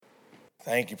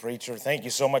Thank you, preacher. Thank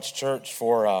you so much, church,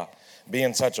 for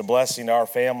being such a blessing to our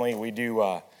family. We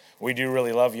do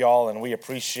really love y'all, and we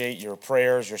appreciate your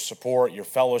prayers, your support, your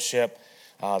fellowship,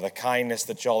 the kindness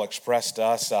that y'all express to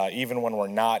us, even when we're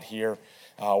not here.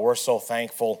 We're so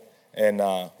thankful, and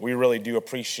we really do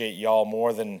appreciate y'all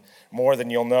more than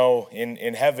you'll know.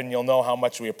 In heaven, you'll know how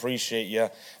much we appreciate you.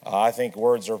 I think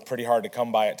words are pretty hard to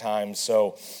come by at times.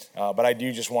 So, but I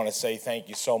do just want to say thank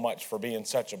you so much for being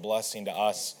such a blessing to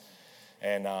us.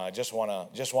 And just want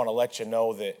to let you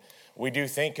know that we do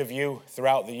think of you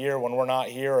throughout the year when we're not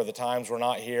here or the times we're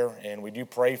not here, and we do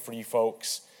pray for you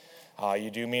folks.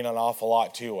 You do mean an awful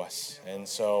lot to us, and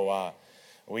so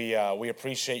we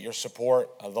appreciate your support.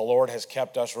 The Lord has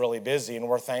kept us really busy, and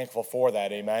we're thankful for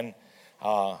that. Amen.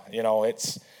 There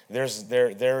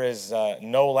is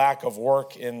no lack of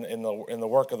work in the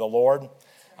work of the Lord,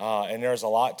 and there's a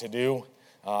lot to do.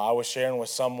 I was sharing with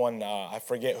someone, I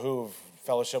forget who.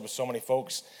 Fellowship with so many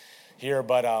folks here,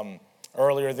 but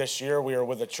earlier this year we were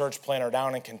with a church planter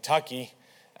down in Kentucky.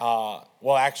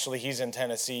 Well, actually, he's in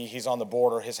Tennessee. He's on the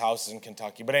border. His house is in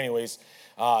Kentucky. But anyways,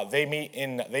 they meet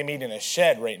in a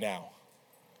shed right now.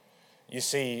 You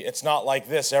see, it's not like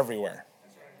this everywhere.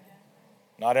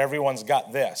 Not everyone's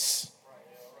got this,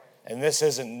 and this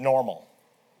isn't normal.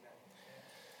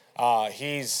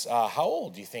 He's how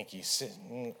old do you think he's?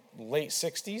 Late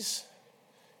 60s.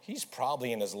 He's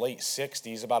probably in his late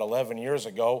 60s. About 11 years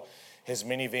ago, his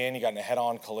minivan, he got in a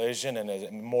head-on collision, and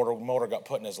his motor got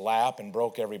put in his lap and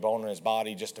broke every bone in his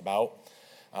body just about.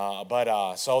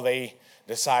 So they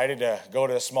decided to go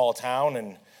to a small town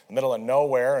in the middle of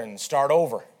nowhere and start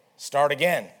over, start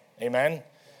again. Amen.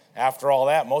 After all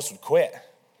that, most would quit.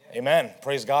 Amen.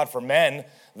 Praise God for men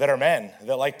that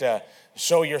like to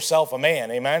show yourself a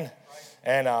man. Amen.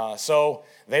 And so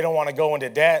they don't want to go into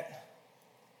debt.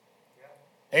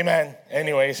 Amen.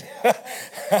 Anyways,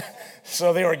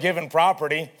 so they were given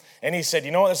property, and he said,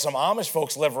 you know what, there's some Amish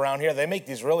folks live around here. They make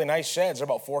these really nice sheds. They're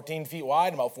about 14 feet wide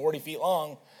and about 40 feet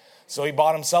long. So he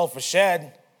bought himself a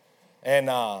shed, and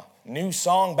New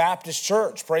Song Baptist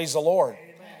Church, praise the Lord.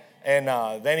 Amen.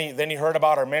 And then he heard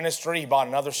about our ministry. He bought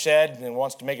another shed and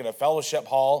wants to make it a fellowship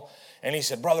hall. And he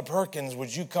said, Brother Perkins,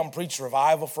 would you come preach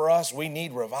revival for us? We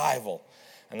need revival.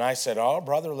 And I said, oh,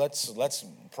 brother, let's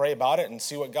pray about it and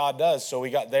see what God does. So we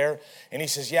got there, and he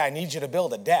says, yeah, I need you to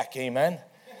build a deck, amen?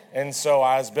 And so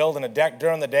I was building a deck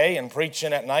during the day and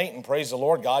preaching at night, and praise the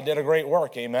Lord, God did a great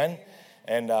work, amen?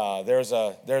 And there's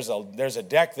a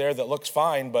deck there that looks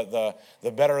fine, but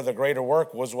the better, the greater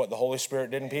work was what the Holy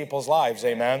Spirit did in people's lives,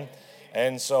 amen?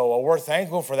 And so we're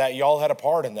thankful for that. Y'all had a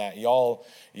part in that. Y'all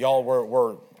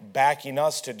were backing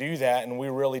us to do that, and we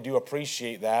really do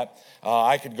appreciate that.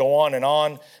 I could go on and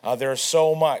on. There's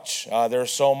so much. And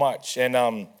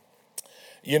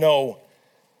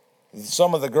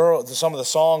some of the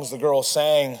songs the girls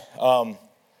sang.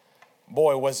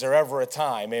 Boy, was there ever a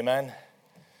time, amen?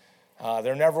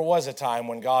 There never was a time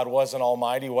when God wasn't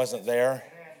almighty, wasn't there.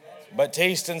 But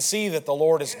taste and see that the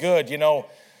Lord is good. You know,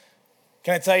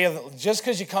 can I tell you, just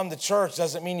because you come to church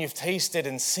doesn't mean you've tasted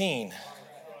and seen.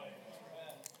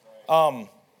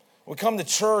 We come to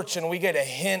church and we get a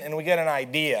hint and we get an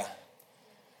idea.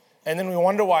 And then we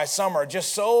wonder why some are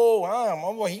just so,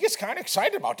 well, he gets kind of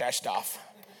excited about that stuff.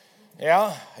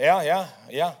 Yeah.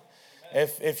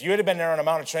 If you had been there on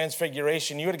Mount of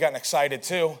Transfiguration, you would have gotten excited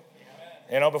too.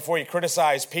 You know, before you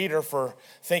criticize Peter for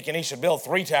thinking he should build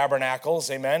 3 tabernacles,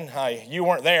 amen. You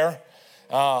weren't there.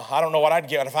 I don't know what I'd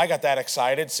get if I got that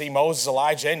excited. See Moses,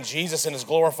 Elijah, and Jesus in his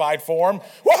glorified form.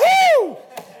 Woohoo!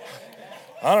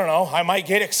 I don't know. I might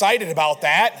get excited about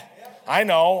that. I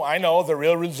know. The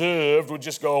real reserved would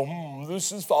just go,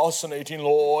 this is fascinating,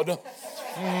 Lord.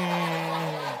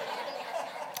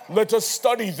 Let us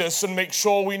study this and make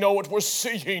sure we know what we're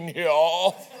seeing here.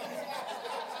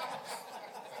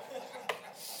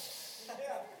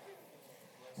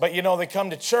 But you know, you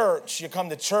come to church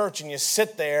and you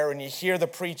sit there and you hear the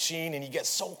preaching and you get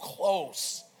so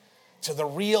close to the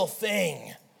real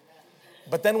thing.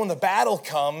 But then when the battle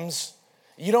comes,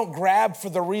 you don't grab for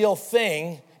the real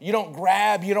thing. You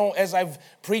don't, as I've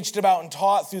preached about and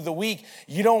taught through the week,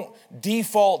 you don't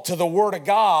default to the Word of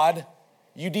God.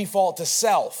 You default to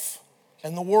self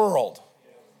and the world.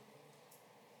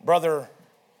 Brother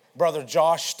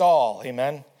Josh Stahl,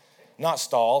 amen. Not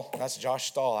Stahl, that's Josh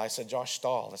Stahl. I said Josh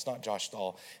Stahl. That's not Josh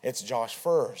Stahl. It's Josh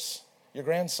Furs, your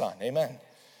grandson. Amen.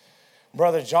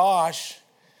 Brother Josh,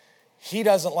 he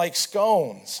doesn't like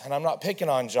scones. And I'm not picking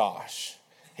on Josh.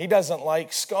 He doesn't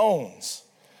like scones.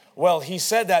 Well, he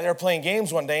said that. They were playing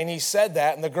games one day, and he said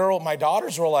that. And my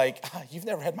daughters were like, you've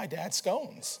never had my dad's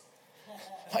scones.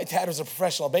 My dad was a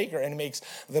professional baker and he makes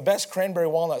the best cranberry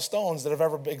walnut scones that have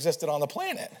ever existed on the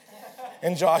planet.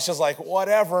 And Josh is like,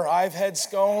 whatever, I've had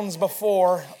scones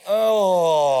before.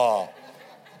 Oh.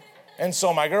 And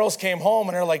so my girls came home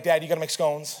and they're like, Dad, you got to make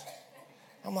scones.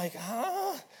 I'm like,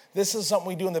 huh? This is something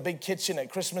we do in the big kitchen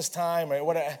at Christmas time or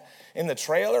what? In the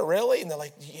trailer, really? And they're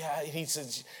like, yeah.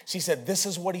 She said, this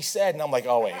is what he said. And I'm like,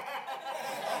 oh, wait.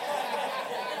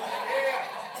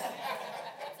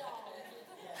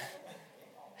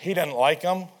 He doesn't like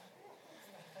them.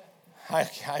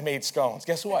 I made scones.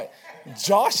 Guess what?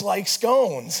 Josh likes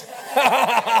scones.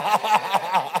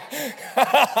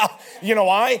 You know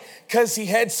why? Because he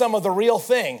had some of the real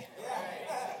thing.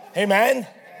 Amen?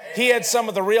 He had some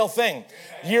of the real thing.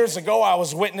 Years ago, I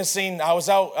was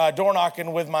out door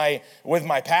knocking with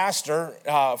my pastor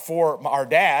for our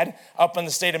dad up in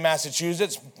the state of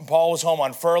Massachusetts. Paul was home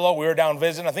on furlough. We were down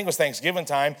visiting. I think it was Thanksgiving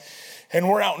time. And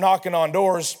we're out knocking on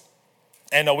doors.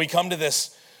 And we come to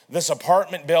this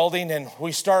apartment building and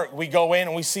we go in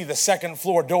and we see the second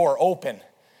floor door open.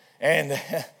 And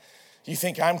you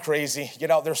think I'm crazy. Get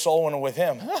out there soul winning with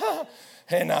him.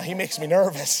 And he makes me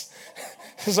nervous.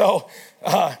 So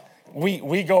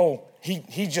we go,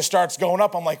 he just starts going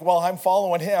up. I'm like, well, I'm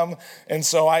following him. And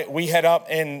so we head up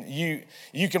and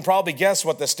you can probably guess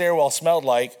what the stairwell smelled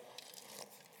like.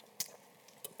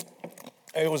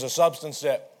 It was a substance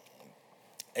that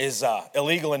is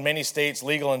illegal in many states,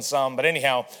 legal in some. But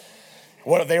anyhow,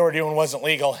 what they were doing wasn't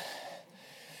legal.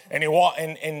 And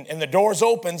and the door's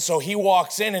open, so he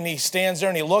walks in and he stands there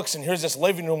and he looks, and here's this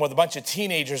living room with a bunch of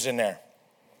teenagers in there,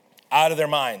 out of their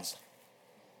minds.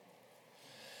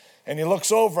 And he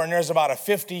looks over and there's about a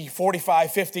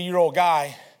 50-year-old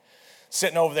guy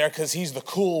sitting over there because he's the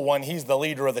cool one. He's the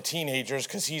leader of the teenagers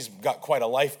because he's got quite a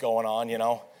life going on, you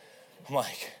know. I'm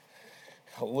like,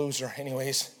 a loser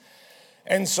anyways.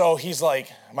 And so he's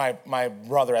like, my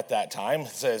brother at that time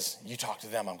says, you talk to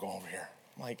them, I'm going over here.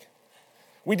 I'm like,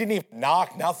 we didn't even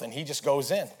knock, nothing. He just goes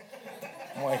in.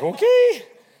 I'm like, okay.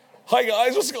 Hi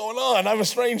guys, what's going on? I'm a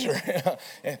stranger.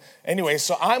 Anyway,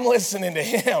 so I'm listening to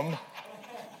him,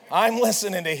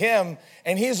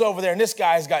 and he's over there, and this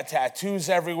guy's got tattoos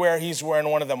everywhere. He's wearing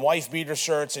one of them wife beater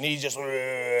shirts, and he's just,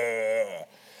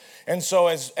 and so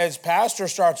as pastor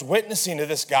starts witnessing to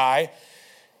this guy,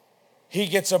 he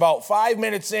gets about 5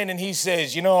 minutes in and he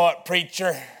says, you know what,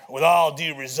 preacher, with all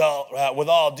due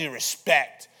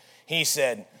respect, he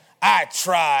said, I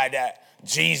tried that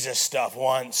Jesus stuff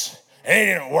once and it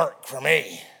didn't work for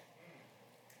me.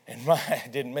 And I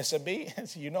didn't miss a beat. I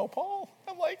said, you know, Paul?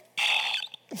 I'm like,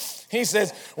 He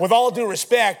says, with all due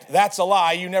respect, that's a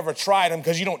lie. You never tried him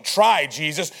because you don't try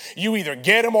Jesus. You either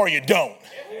get him or you don't.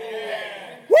 Yeah.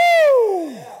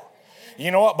 Woo!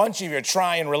 You know what? A bunch of you are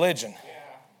trying religion.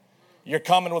 You're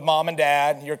coming with mom and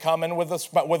dad, you're coming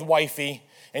with wifey,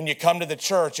 and you come to the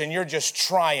church and you're just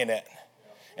trying it.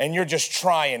 And you're just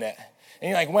trying it. And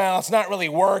you're like, well, it's not really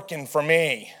working for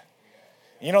me.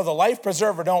 You know, the life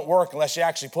preserver don't work unless you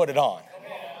actually put it on.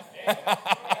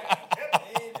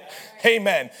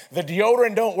 Amen. The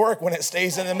deodorant don't work when it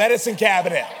stays in the medicine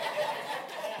cabinet.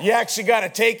 You actually got to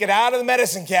take it out of the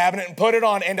medicine cabinet and put it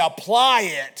on and apply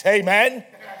it. Amen.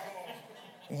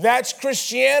 That's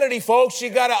Christianity, folks.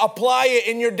 You got to apply it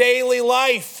in your daily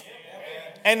life.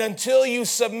 And until you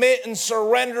submit and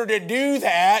surrender to do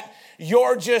that,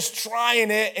 you're just trying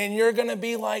it, and you're going to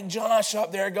be like Josh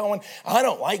up there going, I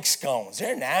don't like scones.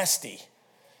 They're nasty.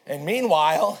 And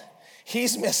meanwhile,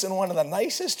 he's missing one of the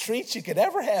nicest treats you could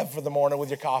ever have for the morning with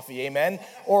your coffee, amen?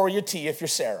 Or your tea if you're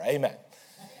Sarah, amen.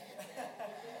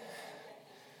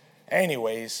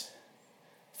 Anyways,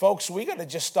 folks, we got to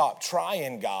just stop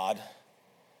trying God.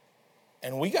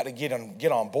 And we got to get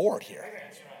on board here.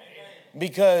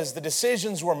 Because the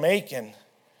decisions we're making,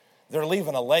 they're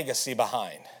leaving a legacy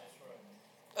behind.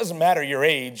 Doesn't matter your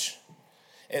age.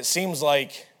 It seems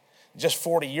like just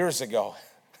 40 years ago,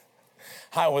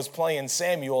 I was playing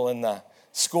Samuel in the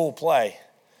school play.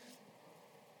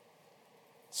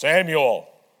 Samuel,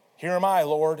 here am I,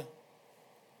 Lord.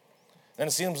 Then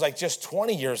it seems like just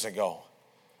 20 years ago,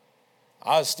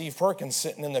 I was Steve Perkins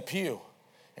sitting in the pew.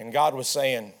 And God was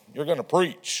saying, you're going to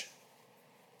preach.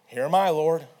 Here am I,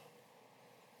 Lord.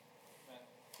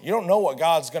 You don't know what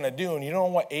God's going to do, and you don't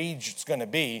know what age it's going to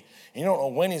be. You don't know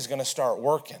when he's going to start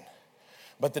working.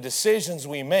 But the decisions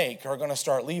we make are going to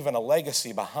start leaving a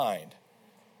legacy behind.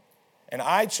 And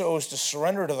I chose to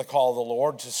surrender to the call of the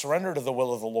Lord, to surrender to the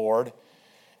will of the Lord,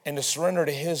 and to surrender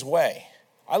to his way.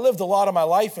 I lived a lot of my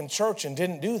life in church and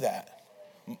didn't do that.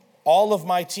 All of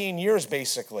my teen years,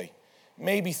 basically.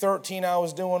 Maybe 13 I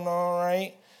was doing all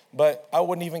right, but I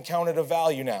wouldn't even count it a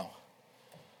value now.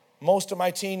 Most of my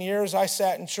teen years, I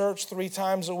sat in church 3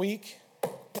 times a week.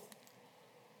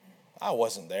 I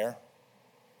wasn't there.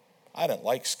 I didn't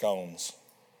like scones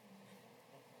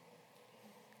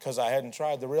because I hadn't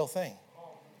tried the real thing.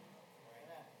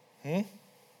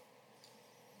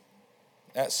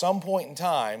 At some point in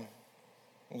time,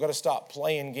 I'm going to stop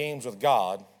playing games with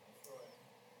God,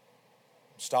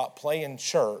 stop playing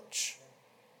church,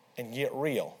 and get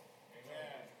real.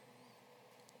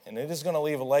 And it is going to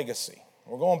leave a legacy.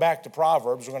 We're going back to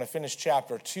Proverbs. We're going to finish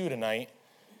chapter 2 tonight.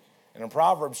 And in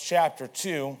Proverbs chapter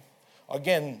 2,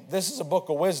 again, this is a book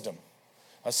of wisdom.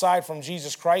 Aside from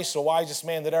Jesus Christ, the wisest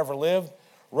man that ever lived,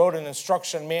 wrote an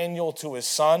instruction manual to his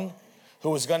son, who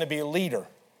was going to be a leader.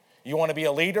 You want to be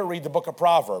a leader? Read the book of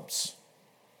Proverbs.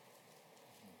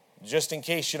 Just in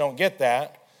case you don't get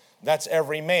that, that's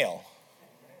every male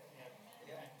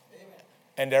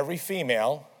and every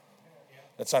female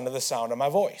that's under the sound of my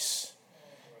voice.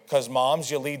 Because moms,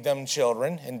 you lead them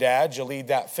children, and dads, you lead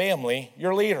that family.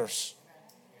 You're leaders.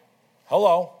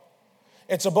 Hello.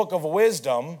 It's a book of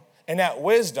wisdom, and that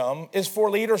wisdom is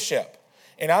for leadership.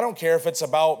 And I don't care if it's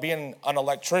about being an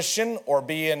electrician or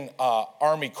being an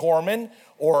Army corpsman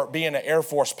or being an Air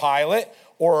Force pilot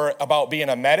or about being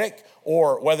a medic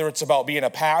or whether it's about being a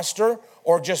pastor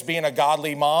or just being a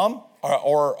godly mom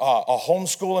or a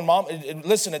homeschooling mom.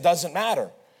 Listen, it doesn't matter.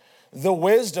 The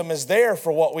wisdom is there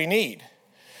for what we need.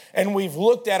 And we've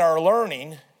looked at our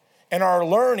learning, and our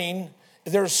learning,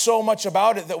 there's so much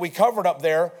about it that we covered up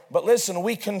there. But listen,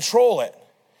 we control it.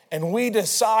 And we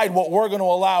decide what we're going to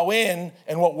allow in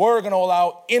and what we're going to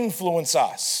allow influence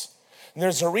us. And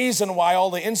there's a reason why all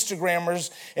the Instagrammers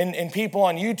and people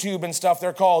on YouTube and stuff,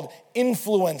 they're called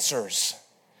influencers.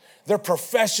 They're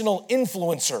professional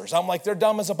influencers. I'm like, they're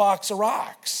dumb as a box of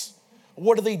rocks.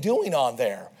 What are they doing on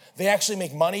there? They actually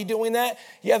make money doing that?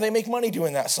 Yeah, they make money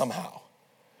doing that somehow.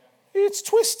 It's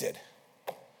twisted.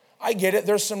 I get it.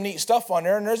 There's some neat stuff on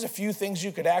there, and there's a few things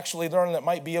you could actually learn that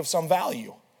might be of some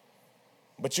value.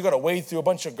 But you got to wade through a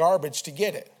bunch of garbage to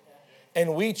get it.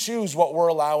 And we choose what we're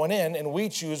allowing in, and we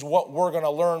choose what we're going to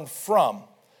learn from.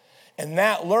 And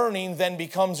that learning then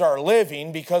becomes our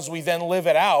living because we then live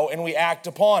it out and we act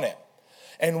upon it.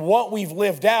 And what we've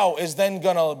lived out is then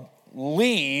going to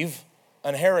leave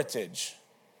an heritage.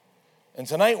 And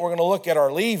tonight we're going to look at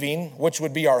our leaving, which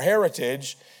would be our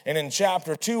heritage. And in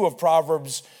chapter 2 of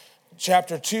Proverbs,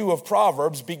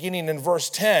 beginning in verse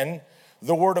 10,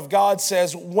 the word of God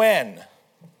says, when.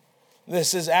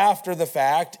 This is after the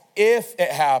fact. If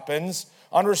it happens,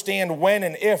 understand when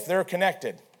and if they're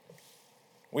connected.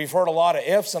 We've heard a lot of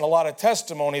ifs and a lot of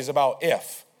testimonies about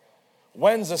if.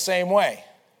 When's the same way?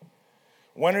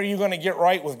 When are you going to get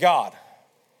right with God?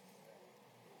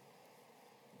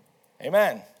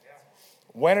 Amen.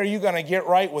 When are you going to get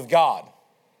right with God?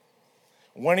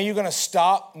 When are you going to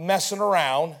stop messing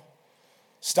around,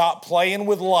 stop playing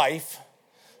with life,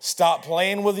 stop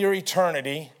playing with your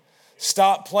eternity,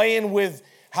 stop playing with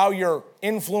how you're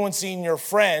influencing your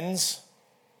friends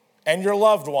and your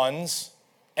loved ones,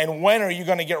 and when are you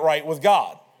going to get right with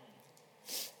God?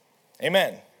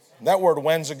 Amen. That word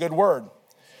when's a good word.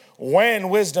 When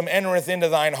wisdom entereth into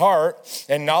thine heart,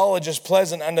 and knowledge is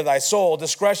pleasant unto thy soul,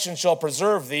 discretion shall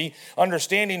preserve thee,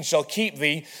 understanding shall keep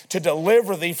thee, to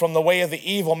deliver thee from the way of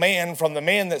the evil man, from the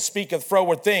man that speaketh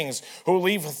froward things, who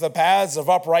leaveth the paths of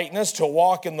uprightness to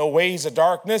walk in the ways of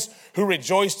darkness, who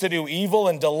rejoice to do evil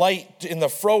and delight in the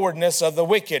frowardness of the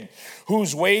wicked,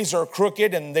 whose ways are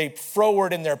crooked and they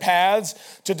froward in their paths,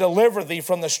 to deliver thee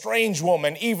from the strange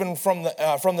woman, even from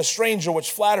the stranger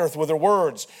which flattereth with her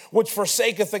words, which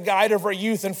forsaketh the guide of her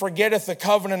youth and forgetteth the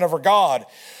covenant of her God.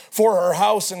 For her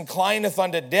house inclineth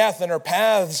unto death, and her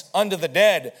paths unto the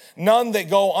dead. None that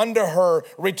go unto her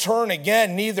return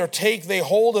again, neither take they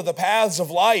hold of the paths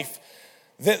of life,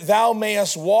 that thou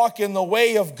mayest walk in the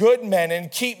way of good men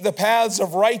and keep the paths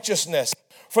of righteousness.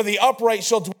 For the upright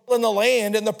shall dwell in the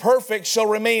land, and the perfect shall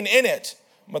remain in it.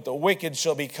 But the wicked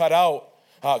shall be cut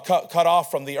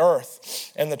off from the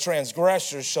earth, and the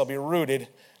transgressors shall be rooted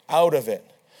out of it.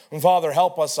 And Father,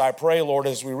 help us, I pray, Lord,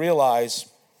 as we realize,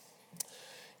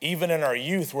 even in our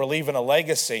youth, we're leaving a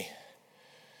legacy.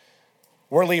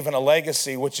 We're leaving a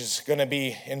legacy which is going to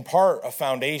be, in part, a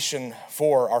foundation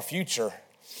for our future.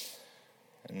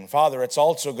 And Father, it's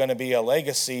also going to be a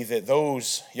legacy that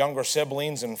those younger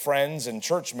siblings and friends and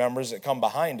church members that come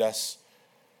behind us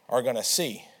are going to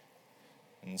see.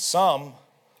 And some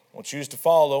will choose to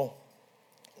follow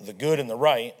the good and the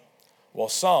right, while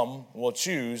some will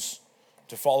choose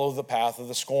to follow the path of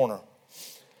the scorner.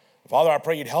 Father, I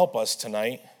pray you'd help us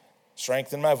tonight.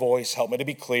 Strengthen my voice. Help me to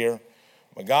be clear.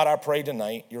 But God, I pray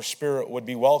tonight your Spirit would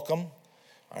be welcome.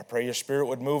 I pray your Spirit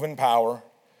would move in power.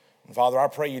 And Father, I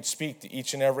pray you'd speak to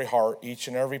each and every heart, each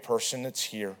and every person that's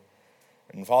here.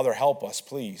 And Father, help us,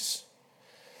 please,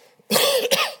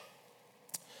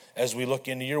 as we look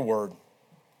into your word.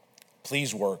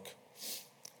 Please work.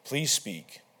 Please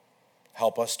speak.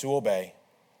 Help us to obey.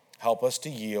 Help us to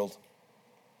yield.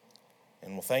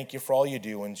 And we'll thank you for all you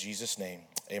do in Jesus' name.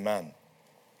 Amen.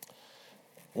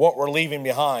 What we're leaving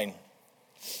behind.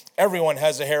 Everyone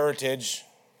has a heritage.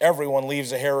 Everyone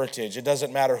leaves a heritage. It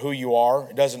doesn't matter who you are.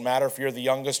 It doesn't matter if you're the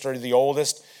youngest or the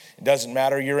oldest. It doesn't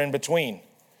matter, you're in between.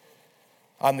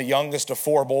 I'm the youngest of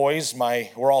 4 boys.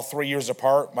 We're all 3 years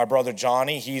apart. My brother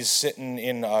Johnny, he's sitting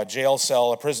in a jail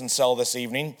cell, a prison cell this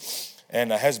evening,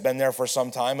 and has been there for some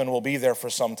time and will be there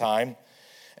for some time.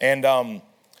 And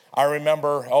I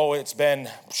remember, it's been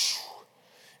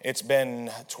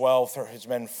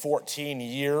 14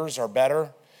 years or better.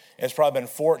 It's probably been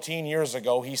 14 years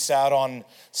ago. He sat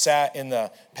in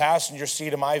the passenger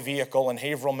seat of my vehicle in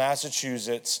Haverhill,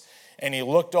 Massachusetts, and he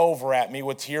looked over at me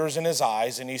with tears in his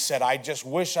eyes, and he said, "I just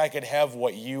wish I could have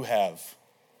what you have."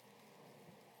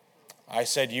 I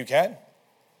said, "You can?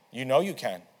 You know you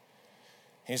can."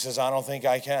 He says, "I don't think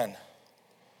I can."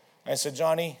 I said,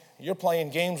 "Johnny, you're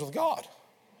playing games with God.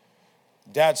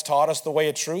 Dad's taught us the way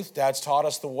of truth. Dad's taught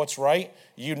us what's right.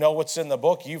 You know what's in the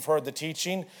book. You've heard the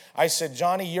teaching." I said,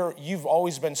 "Johnny, you've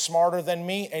always been smarter than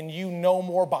me, and you know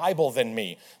more Bible than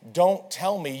me. Don't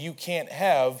tell me you can't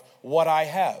have what I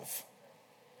have."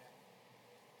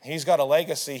 He's got a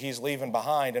legacy he's leaving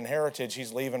behind, and heritage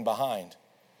he's leaving behind.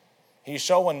 He's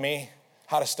showing me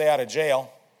how to stay out of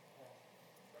jail.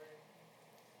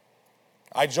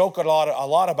 I joke a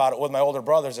lot about it with my older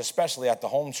brothers, especially at the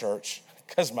home church,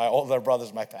 because my older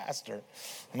brother's my pastor.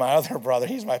 My other brother,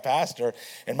 he's my pastor.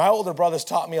 And my older brothers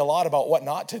taught me a lot about what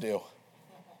not to do.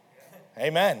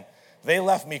 Amen. They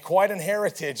left me quite an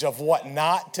heritage of what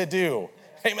not to do.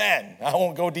 Amen. I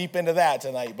won't go deep into that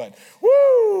tonight, but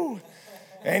woo!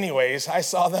 Anyways, I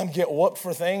saw them get whooped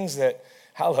for things that,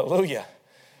 hallelujah.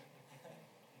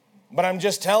 But I'm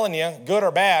just telling you, good or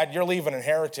bad, you're leaving a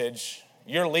heritage.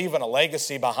 You're leaving a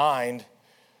legacy behind.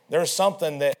 There's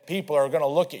something that people are going to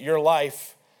look at your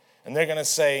life and they're going to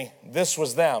say, this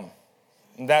was them.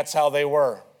 And that's how they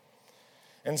were.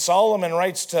 And Solomon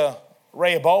writes to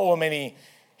Rehoboam, and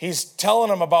he's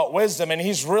telling him about wisdom, and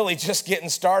he's really just getting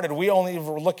started. We only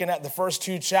were looking at the first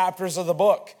 2 chapters of the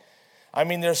book. I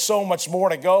mean, there's so much more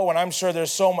to go, and I'm sure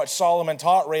there's so much Solomon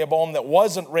taught Rehoboam that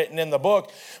wasn't written in the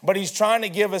book, but he's trying to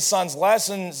give his sons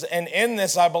lessons, and in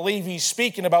this, I believe he's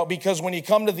speaking about, because when you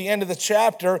come to the end of the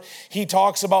chapter, he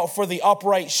talks about for the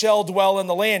upright shall dwell in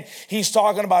the land. He's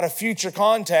talking about a future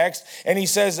context, and he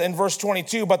says in verse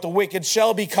 22, but the wicked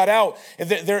shall be cut out.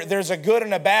 There's a good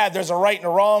and a bad, there's a right and a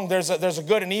wrong, there's a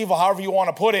good and evil, however you want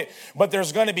to put it, but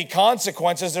there's going to be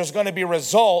consequences, there's going to be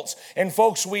results, and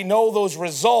folks, we know those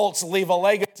results leave a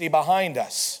legacy behind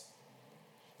us.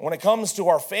 When it comes to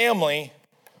our family,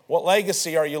 what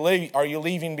legacy are you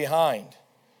leaving behind?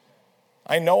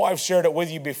 I know I've shared it with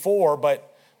you before,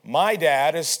 but my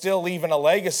dad is still leaving a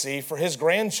legacy for his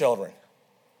grandchildren.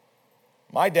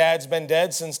 My dad's been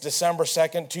dead since December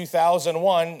 2nd,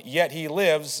 2001, yet he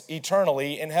lives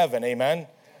eternally in heaven. Amen?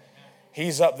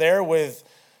 He's up there with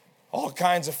all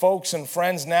kinds of folks and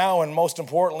friends now, and most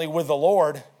importantly with the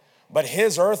Lord. But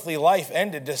his earthly life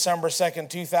ended December 2nd,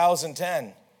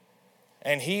 2010.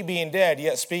 And he being dead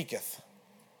yet speaketh.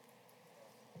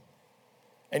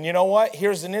 And you know what?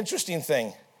 Here's an interesting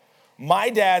thing. My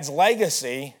dad's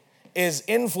legacy is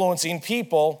influencing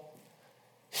people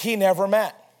he never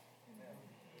met.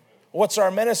 What's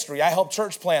our ministry? I help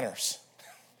church planners.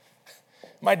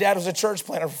 My dad was a church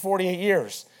planner for 48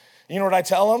 years. You know what I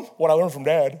tell him? What I learned from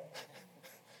Dad.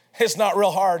 It's not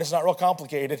real hard. It's not real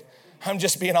complicated. I'm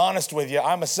just being honest with you.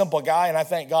 I'm a simple guy, and I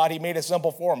thank God he made it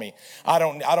simple for me. I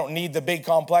don't need the big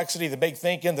complexity, the big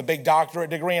thinking, the big doctorate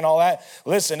degree and all that.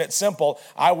 Listen, it's simple.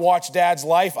 I watched Dad's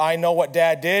life. I know what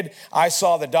Dad did. I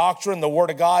saw the doctrine, the Word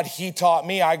of God. He taught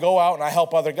me. I go out and I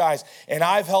help other guys. And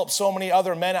I've helped so many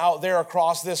other men out there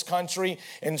across this country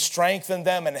and strengthen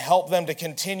them and help them to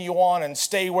continue on and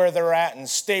stay where they're at and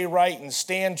stay right and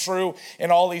stand true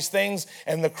and all these things.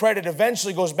 And the credit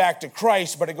eventually goes back to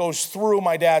Christ, but it goes through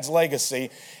my dad's legacy.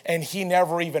 And he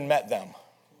never even met them.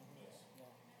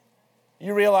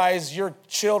 You realize your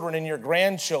children and your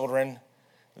grandchildren,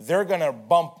 they're going to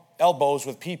bump elbows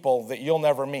with people that you'll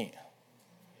never meet.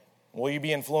 Will you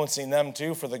be influencing them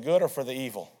too, for the good or for the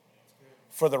evil?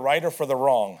 For the right or for the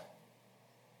wrong?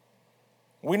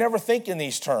 We never think in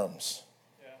these terms.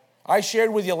 I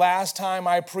shared with you last time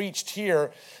I preached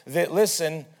here that,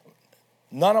 listen,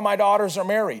 none of my daughters are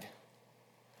married.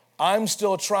 I'm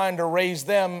still trying to raise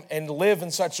them and live in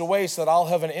such a way so that I'll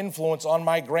have an influence on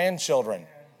my grandchildren.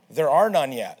 There are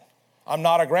none yet. I'm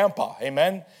not a grandpa,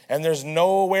 amen? And there's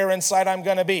nowhere in sight I'm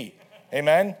going to be,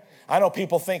 amen? I know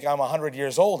people think I'm 100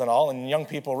 years old and all, and young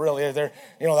people really, they're,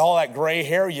 all that gray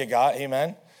hair you got,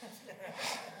 amen?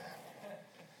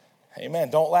 Amen.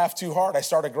 Don't laugh too hard. I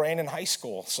started graying in high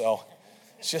school, so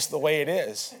it's just the way it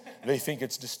is. They think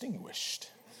it's distinguished.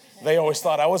 They always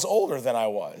thought I was older than I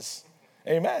was.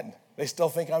 Amen. They still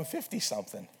think I'm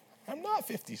 50-something. I'm not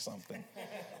 50-something.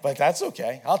 But that's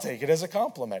okay. I'll take it as a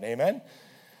compliment. Amen.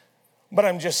 But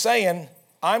I'm just saying,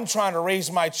 I'm trying to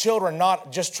raise my children,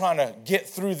 not just trying to get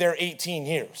through their 18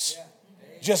 years.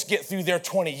 Just get through their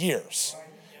 20 years.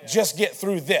 Just get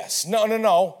through this.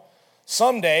 No.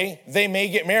 Someday, they may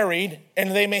get married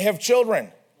and they may have children.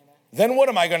 Then what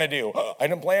am I going to do? I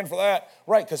didn't plan for that.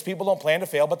 Right, because people don't plan to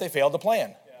fail, but they fail to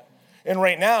plan. And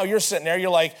right now, you're sitting there, you're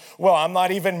like, well, I'm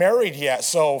not even married yet,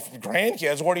 so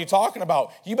grandkids, what are you talking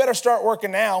about? You better start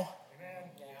working now.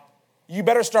 You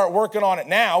better start working on it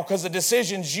now, because the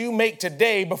decisions you make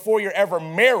today before you're ever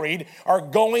married are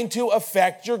going to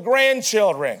affect your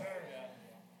grandchildren.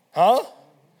 Huh?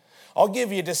 I'll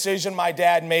give you a decision my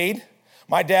dad made.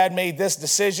 My dad made this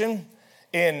decision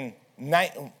in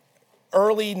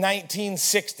early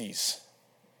 1960s.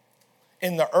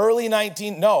 In the early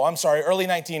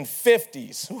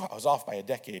 1950s. Ooh, I was off by a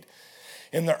decade.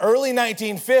 In the early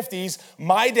 1950s,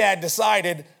 my dad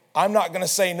decided, I'm not going to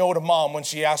say no to mom when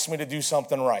she asks me to do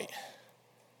something right.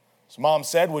 So mom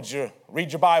said, would you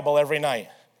read your Bible every night?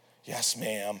 Yes,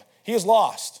 ma'am. He was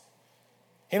lost.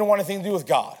 He didn't want anything to do with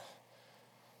God.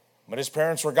 But his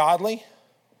parents were godly.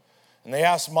 And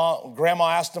Grandma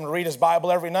asked him to read his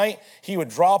Bible every night. He would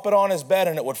drop it on his bed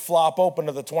and it would flop open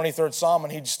to the 23rd Psalm,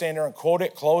 and he'd stand there and quote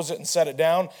it, close it, and set it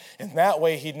down. And that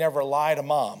way he'd never lie to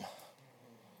mom.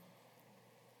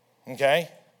 Okay?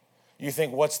 You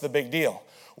think, what's the big deal?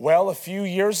 Well, a few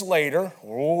years later,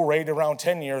 right around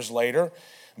 10 years later,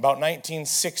 about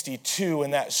 1962 in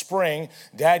that spring,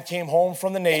 Dad came home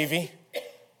from the Navy,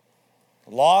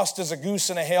 lost as a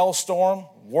goose in a hailstorm,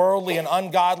 worldly and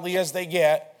ungodly as they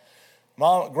get.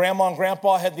 Grandma and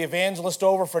Grandpa had the evangelist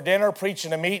over for dinner,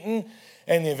 preaching a meeting,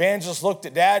 and the evangelist looked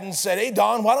at Dad and said, hey,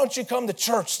 Don, why don't you come to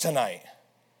church tonight?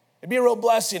 It'd be a real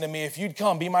blessing to me if you'd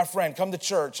come, be my friend, come to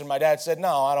church. And my dad said,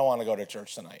 no, I don't want to go to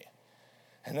church tonight.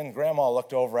 And then Grandma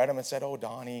looked over at him and said, oh,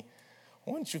 Donnie,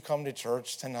 wouldn't you come to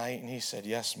church tonight? And he said,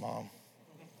 yes, Mom.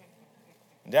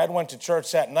 Dad went to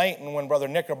church that night, and when Brother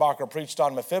Knickerbocker preached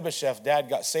on Mephibosheth, Dad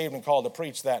got saved and called to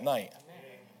preach that night.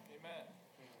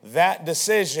 That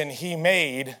decision he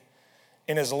made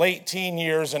in his late teen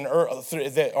years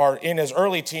or in his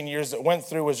early teen years that went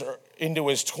through into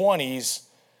his 20s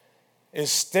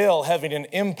is still having an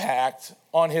impact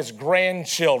on his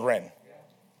grandchildren.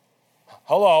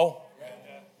 Hello?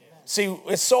 See,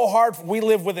 it's so hard. We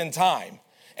live within time,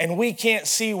 and we can't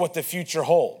see what the future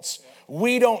holds.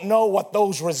 We don't know what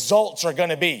those results are going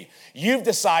to be. You've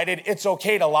decided it's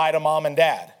okay to lie to mom and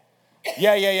dad.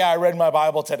 Yeah, I read my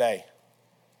Bible today.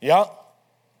 Yeah,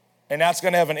 and that's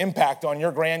going to have an impact on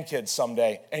your grandkids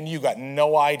someday, and you got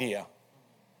no idea.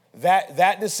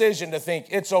 That decision to think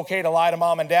it's okay to lie to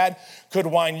mom and dad could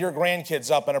wind your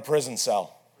grandkids up in a prison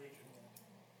cell.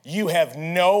 You have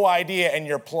no idea, and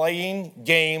you're playing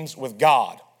games with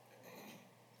God.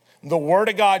 The Word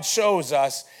of God shows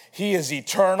us He is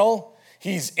eternal,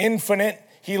 He's infinite,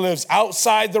 He lives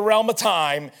outside the realm of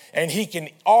time, and He can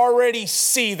already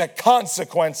see the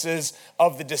consequences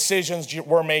of the decisions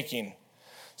we're making.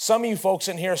 Some of you folks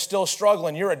in here are still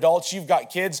struggling. You're adults, you've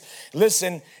got kids.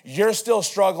 Listen, you're still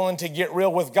struggling to get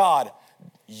real with God.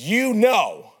 You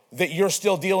know that you're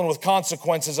still dealing with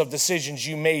consequences of decisions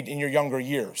you made in your younger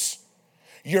years.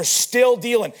 You're still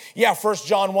dealing. Yeah, 1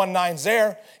 John 1:9's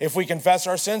there. If we confess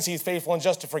our sins, He's faithful and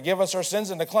just to forgive us our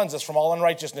sins and to cleanse us from all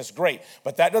unrighteousness. Great.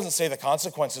 But that doesn't say the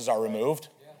consequences are removed.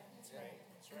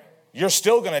 You're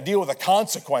still going to deal with the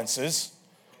consequences.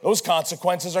 Those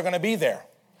consequences are going to be there.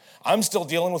 I'm still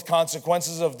dealing with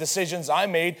consequences of decisions I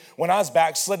made when I was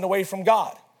backslidden away from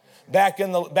God. Back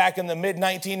in the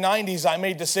mid-1990s, I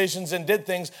made decisions and did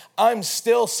things. I'm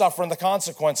still suffering the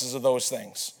consequences of those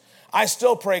things. I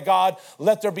still pray, God,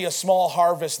 let there be a small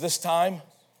harvest this time.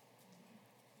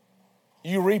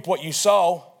 You reap what you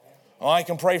sow. Well, I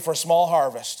can pray for a small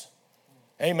harvest.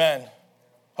 Amen.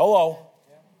 Hello.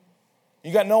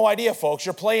 You got no idea, folks.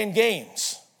 You're playing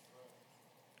games.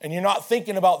 And you're not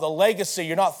thinking about the legacy.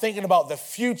 You're not thinking about the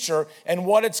future and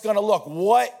what it's going to look.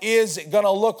 What is it going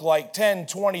to look like 10,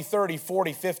 20, 30,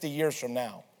 40, 50 years from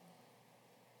now?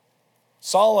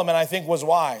 Solomon, I think, was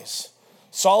wise.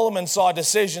 Solomon saw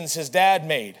decisions his dad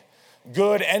made.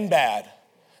 good and bad.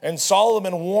 And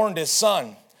Solomon warned his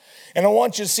son. And I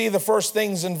want you to see the first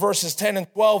things in verses 10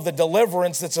 and 12, the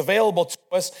deliverance that's available to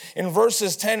us. In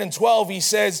verses 10 and 12, he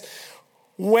says,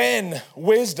 when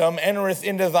wisdom entereth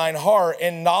into thine heart,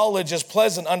 and knowledge is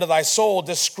pleasant unto thy soul,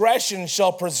 discretion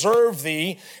shall preserve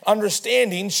thee,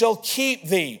 understanding shall keep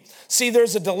thee. See,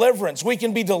 there's a deliverance. We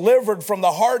can be delivered from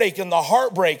the heartache and the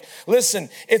heartbreak. Listen,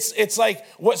 it's like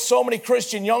what so many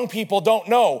Christian young people don't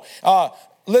know.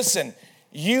 Listen,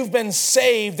 you've been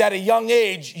saved at a young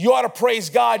age. You ought to praise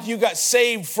God. You got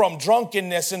saved from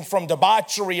drunkenness and from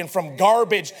debauchery and from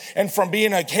garbage and from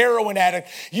being a heroin addict.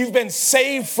 You've been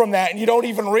saved from that and you don't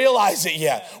even realize it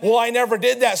yet. Well, I never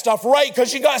did that stuff. Right,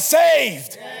 because you got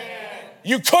saved.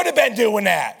 You could have been doing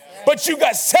that, but you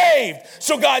got saved.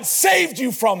 So God saved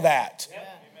you from that.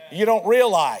 You don't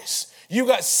realize. You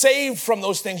got saved from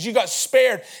those things. You got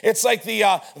spared. It's like the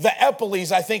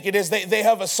Epleys, I think it is. They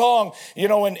have a song, you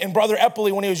know, and Brother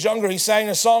Epley, when he was younger, he sang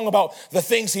a song about the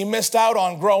things he missed out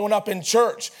on growing up in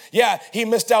church. Yeah, he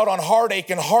missed out on heartache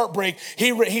and heartbreak.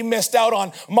 He missed out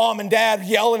on mom and dad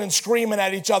yelling and screaming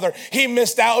at each other. He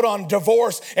missed out on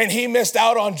divorce, and he missed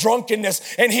out on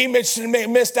drunkenness, and he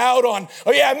missed out on,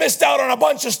 I missed out on a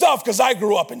bunch of stuff because I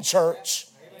grew up in church.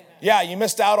 Yeah, you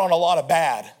missed out on a lot of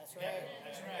bad.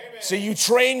 So you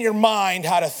train your mind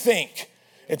how to think.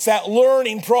 It's that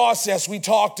learning process we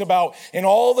talked about and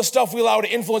all the stuff we allow to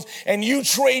influence. And you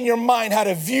train your mind how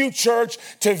to view church,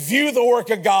 to view the work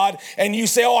of God. And you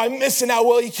say, I'm missing out.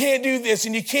 Well, you can't do this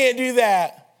and you can't do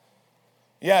that.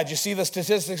 Yeah, did you see the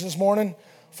statistics this morning?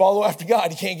 Follow after God.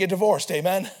 You can't get divorced.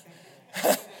 Amen.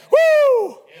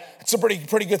 Woo! It's a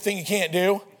pretty good thing you can't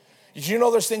do. Did you know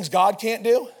there's things God can't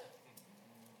do?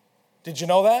 Did you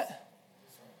know that?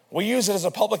 We use it as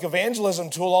a public evangelism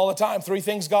tool all the time. 3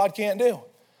 things God can't do.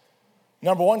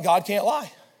 Number 1, God can't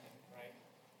lie.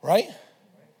 Right?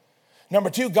 Number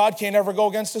 2, God can't ever go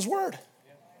against his word.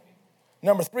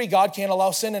 Number 3, God can't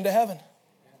allow sin into heaven.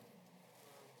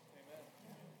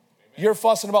 You're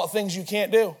fussing about things you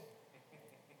can't do.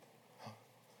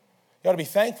 You got to be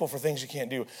thankful for things you can't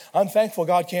do. I'm thankful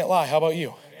God can't lie. How about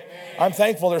you? I'm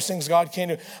thankful there's things God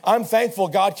can't do. I'm thankful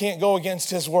God can't go against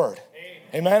his word.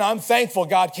 Amen. I'm thankful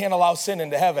God can't allow sin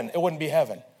into heaven. It wouldn't be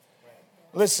heaven.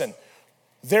 Listen,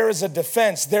 there is a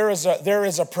defense. There is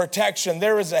a protection.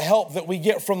 There is a help that we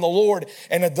get from the Lord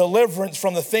and a deliverance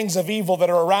from the things of evil that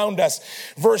are around us.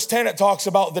 Verse 10, it talks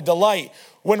about the delight.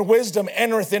 When wisdom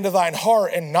entereth into thine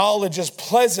heart and knowledge is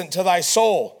pleasant to thy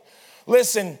soul.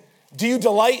 Listen, do you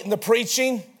delight in the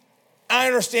preaching? I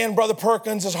understand Brother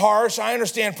Perkins is harsh. I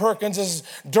understand Perkins is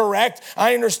direct.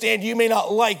 I understand you may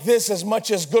not like this as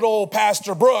much as good old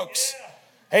Pastor Brooks.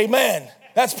 Yeah. Amen.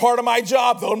 That's part of my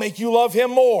job, though, to make you love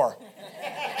him more.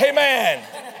 Amen.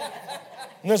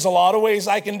 And there's a lot of ways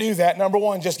I can do that. Number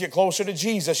 1, just get closer to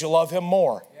Jesus. You'll love him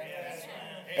more.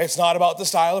 Yeah, it's not about the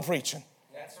style of preaching.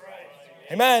 That's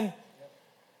right. Amen.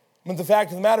 But the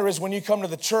fact of the matter is, when you come to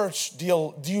the church,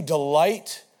 do you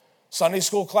delight? Sunday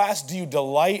school class, do you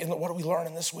delight in what are we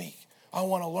learning this week? I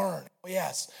want to learn. Oh,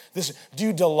 yes. Do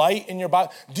you delight in your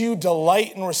Bible? Do you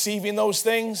delight in receiving those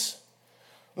things?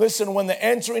 Listen, when the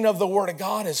entering of the Word of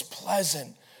God is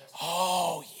pleasant,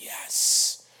 oh,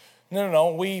 yes.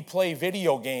 No. We play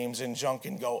video games and junk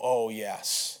and go, oh,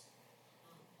 yes.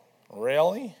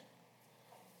 Really?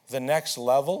 The next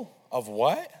level of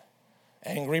what?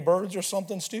 Angry Birds or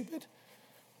something stupid?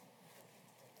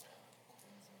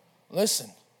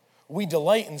 Listen. We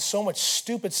delight in so much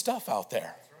stupid stuff out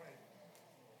there.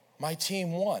 My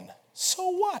team won.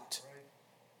 So what?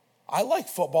 I like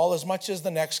football as much as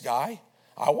the next guy.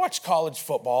 I watch college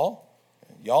football.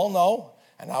 Y'all know.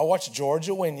 And I watched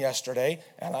Georgia win yesterday,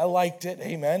 and I liked it.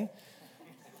 Amen.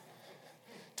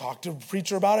 Talked to a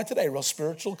preacher about it today. Real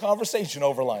spiritual conversation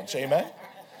over lunch. Amen.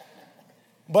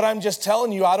 But I'm just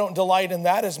telling you, I don't delight in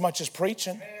that as much as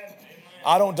preaching.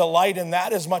 I don't delight in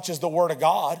that as much as the Word of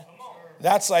God.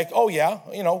 That's like, oh yeah,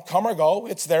 come or go.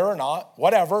 It's there or not,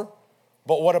 whatever.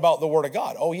 But what about the Word of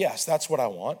God? Oh yes, that's what I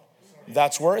want.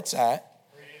 That's where it's at.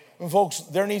 And folks,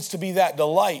 there needs to be that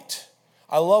delight.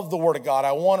 I love the Word of God.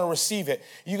 I want to receive it.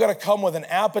 You got to come with an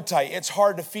appetite. It's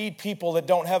hard to feed people that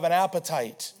don't have an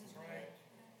appetite.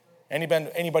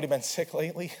 Anybody been sick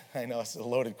lately? I know it's a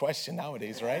loaded question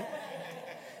nowadays, right?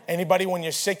 Anybody, when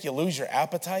you're sick, you lose your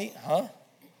appetite, huh?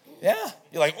 Yeah.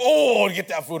 You're like, oh, get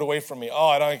that food away from me. Oh,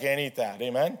 I can't eat that.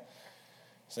 Amen.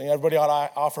 So everybody ought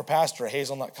to offer Pastor a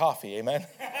hazelnut coffee. Amen.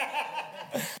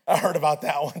 I heard about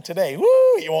that one today. Woo,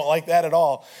 you won't like that at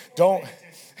all. Don't.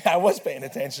 I was paying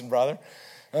attention, brother.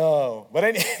 Oh,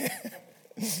 but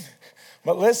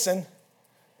listen,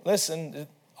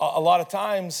 a lot of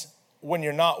times when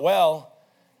you're not well,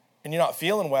 and you're not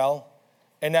feeling well,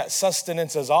 and that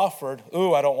sustenance is offered,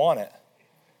 ooh, I don't want it.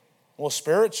 Well,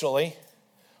 spiritually,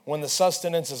 when the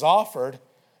sustenance is offered,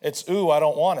 it's, ooh, I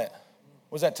don't want it.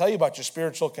 What does that tell you about your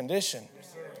spiritual condition?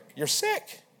 You're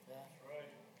sick.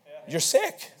 You're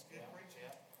sick.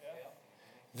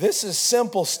 This is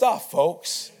simple stuff,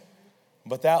 folks.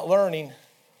 But that learning,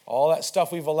 all that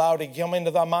stuff we've allowed to come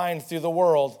into the mind through the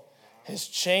world has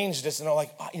changed us. And they're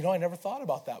like, I never thought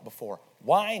about that before.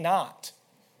 Why not?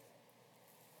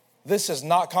 This is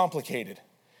not complicated.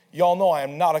 Y'all know I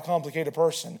am not a complicated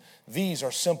person. These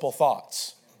are simple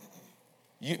thoughts.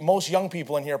 Most young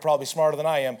people in here are probably smarter than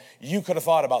I am. You could have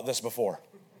thought about this before.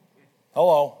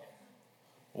 Hello.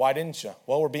 Why didn't you?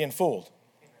 Well, we're being fooled.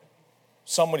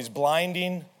 Somebody's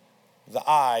blinding the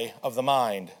eye of the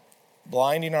mind,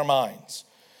 blinding our minds.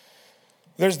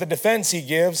 There's the defense he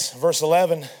gives, verse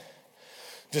 11.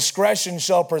 Discretion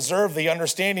shall preserve thee,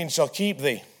 understanding shall keep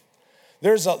thee.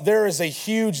 There is a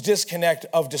huge disconnect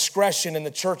of discretion in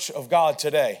the church of God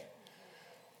today.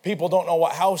 People don't know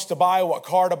what house to buy, what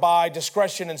car to buy.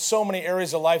 Discretion in so many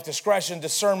areas of life. Discretion,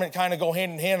 discernment kind of go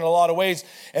hand in hand in a lot of ways.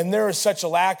 And there is such a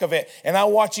lack of it. And I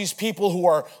watch these people who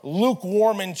are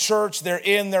lukewarm in church. They're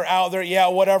in, they're out, they're, yeah,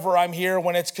 whatever, I'm here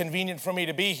when it's convenient for me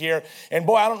to be here. And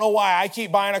boy, I don't know why. I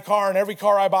keep buying a car and every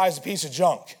car I buy is a piece of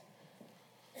junk.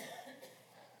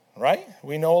 Right?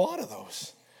 We know a lot of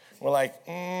those. We're like,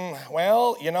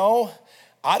 well,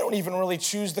 I don't even really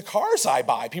choose the cars I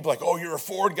buy. People are like, oh, you're a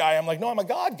Ford guy. I'm like, no, I'm a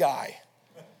God guy.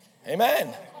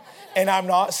 Amen. And I'm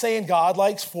not saying God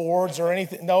likes Fords or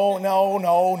anything.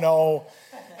 No.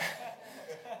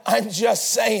 I'm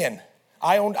just saying,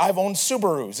 I've owned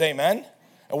Subarus, amen?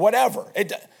 Whatever.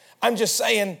 I'm just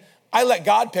saying, I let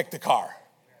God pick the car,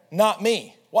 not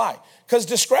me. Why? Because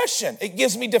discretion. It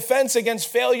gives me defense against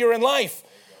failure in life.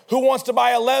 Who wants to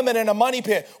buy a lemon in a money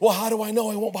pit? Well, how do I know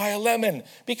I won't buy a lemon?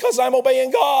 Because I'm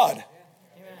obeying God. Amen.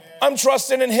 I'm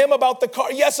trusting in him about the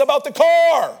car. Yes, about the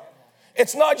car.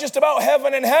 It's not just about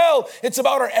heaven and hell. It's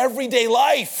about our everyday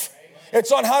life.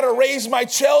 It's on how to raise my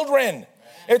children.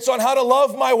 It's on how to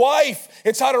love my wife.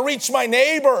 It's how to reach my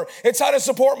neighbor. It's how to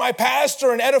support my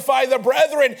pastor and edify the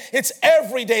brethren. It's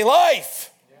everyday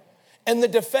life. And the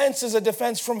defense is a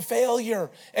defense from failure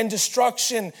and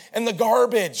destruction and the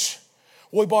garbage.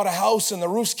 We bought a house and the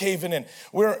roof's caving in.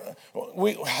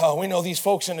 We know these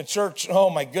folks in the church. Oh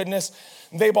my goodness.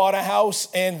 They bought a house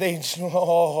and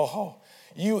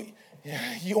you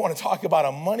want to talk about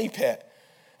a money pit.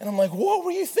 And I'm like, what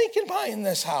were you thinking buying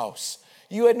this house?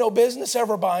 You had no business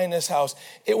ever buying this house.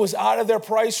 It was out of their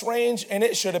price range and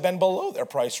it should have been below their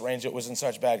price range. It was in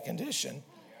such bad condition.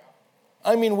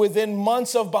 I mean, within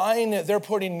months of buying it, they're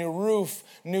putting new roof,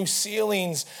 new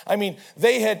ceilings. I mean,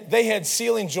 they had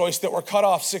ceiling joists that were cut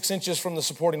off 6 inches from the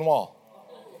supporting wall.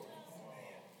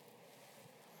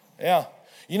 Yeah.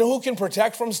 You know who can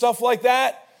protect from stuff like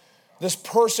that? This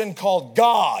person called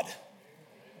God.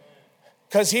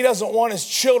 Because he doesn't want his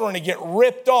children to get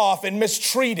ripped off and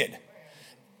mistreated.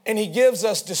 And he gives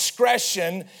us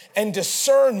discretion and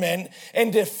discernment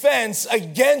and defense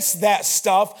against that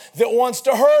stuff that wants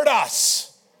to hurt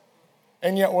us.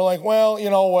 And yet we're like, well,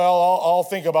 I'll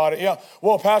think about it. Yeah,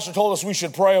 well, pastor told us we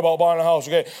should pray about buying a house.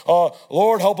 Okay,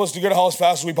 Lord, help us to get a house as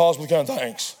fast as we possibly can.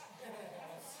 Thanks.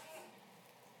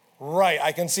 Right,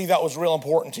 I can see that was real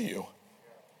important to you.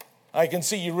 I can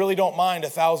see you really don't mind a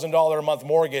 $1,000 a month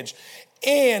mortgage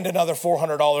and another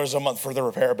 $400 a month for the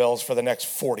repair bills for the next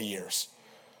 40 years.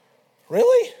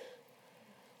 Really?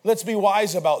 Let's be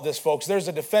wise about this, folks. There's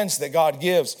a defense that God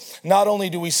gives. Not only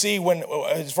do we see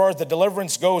as far as the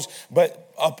deliverance goes, but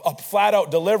a flat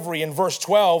out delivery in verse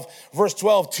 12. Verse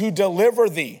 12, to deliver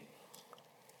thee.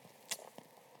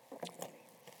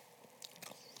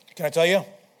 Can I tell you?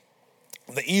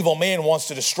 The evil man wants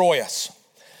to destroy us.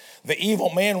 The evil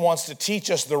man wants to teach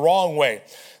us the wrong way.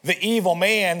 The evil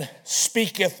man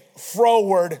speaketh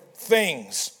froward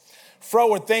things.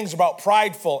 Froward things about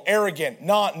prideful, arrogant,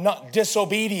 not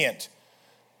disobedient,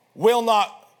 will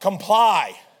not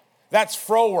comply. That's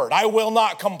froward. I will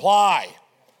not comply.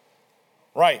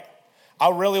 Right. I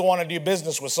really want to do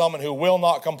business with someone who will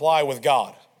not comply with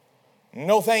God.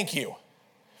 No, thank you.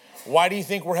 Why do you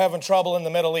think we're having trouble in the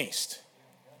Middle East?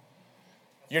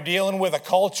 You're dealing with a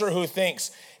culture who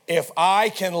thinks, if I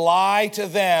can lie to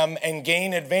them and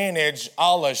gain advantage,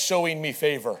 Allah's showing me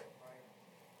favor.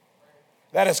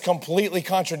 That is completely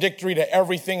contradictory to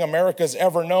everything America's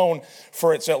ever known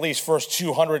for its at least first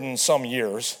 200 and some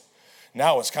years.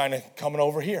 Now it's kind of coming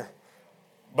over here.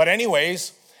 But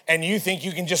anyways, and you think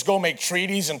you can just go make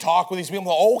treaties and talk with these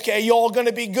people. Okay, y'all going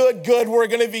to be good. Good, we're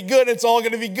going to be good. It's all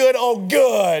going to be good. Oh,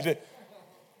 good.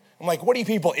 I'm like, what are you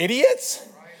people, idiots?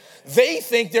 They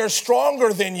think they're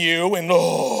stronger than you, and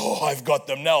I've got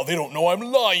them now. They don't know I'm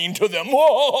lying to them.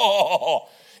 Oh.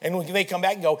 And when they come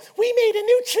back and go, we made a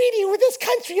new treaty with this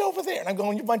country over there. And I'm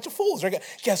going, you bunch of fools.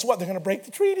 Guess what? They're going to break the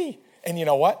treaty. And you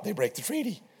know what? They break the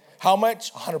treaty. How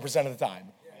much? 100% of the time.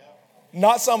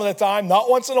 Not some of the time, not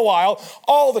once in a while,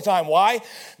 all the time. Why?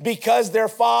 Because their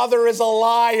father is a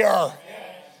liar.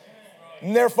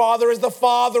 And their father is the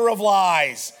father of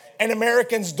lies. And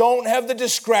Americans don't have the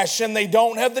discretion, they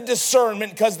don't have the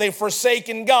discernment because they've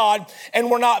forsaken God,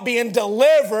 and we're not being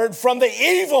delivered from the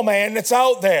evil man that's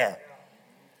out there.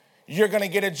 You're going to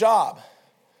get a job.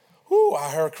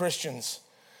 I heard Christians,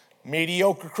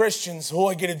 mediocre Christians,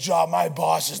 I get a job, my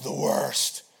boss is the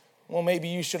worst. Well, maybe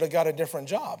you should have got a different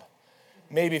job.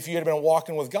 Maybe if you had been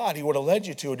walking with God, he would have led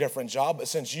you to a different job. But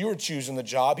since you were choosing the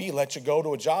job, he let you go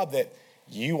to a job that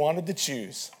you wanted to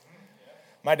choose.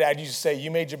 My dad used to say, you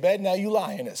made your bed, now you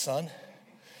lie in it, son.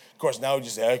 Of course, now he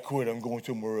just say, I quit, I'm going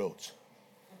somewhere else.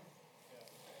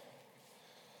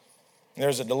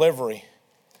 There's a delivery.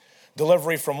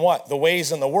 Delivery from what? The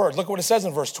ways and the word. Look what it says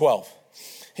in verse 12.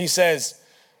 He says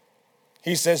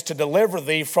to deliver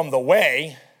thee from the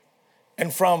way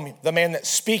and from the man that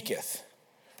speaketh,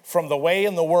 from the way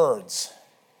and the words.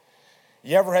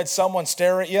 You ever had someone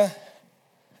stare at you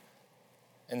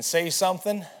and say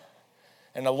something,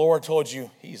 and the Lord told you,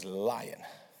 he's lying?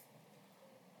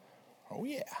 Oh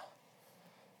yeah.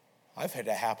 I've had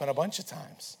that happen a bunch of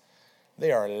times.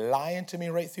 They are lying to me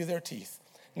right through their teeth.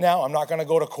 Now, I'm not going to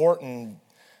go to court and,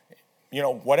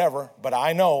 whatever, but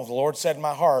I know the Lord said in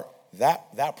my heart,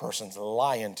 that person's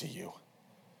lying to you.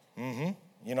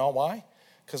 You know why?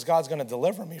 Because God's going to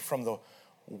deliver me from the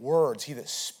words, he that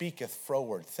speaketh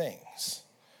froward things,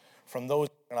 from those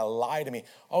that are going to lie to me.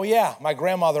 Oh yeah, my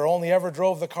grandmother only ever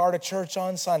drove the car to church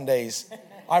on Sundays.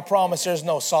 I promise there's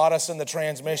no sawdust in the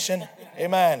transmission.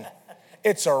 Amen.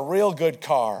 It's a real good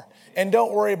car. And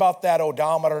don't worry about that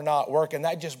odometer not working.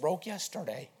 That just broke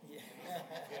yesterday.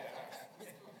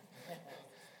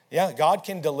 Yeah, God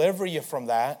can deliver you from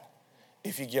that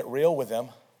if you get real with him.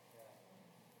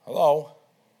 Hello?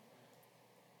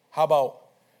 How about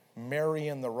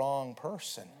marrying the wrong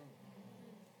person?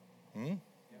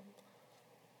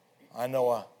 I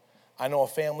know a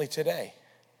family today.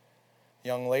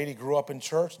 Young lady grew up in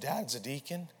church. Dad's a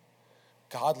deacon.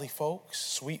 Godly folks,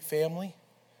 sweet family.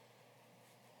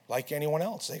 Like anyone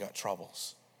else, they got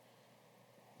troubles.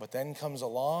 But then comes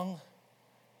along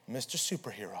Mr.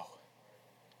 Superhero.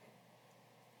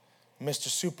 Mr.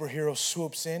 Superhero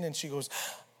swoops in and she goes,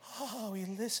 oh, he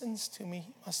listens to me.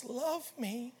 He must love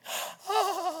me.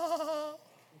 Ah.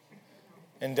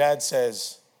 And Dad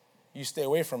says, you stay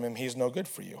away from him. He's no good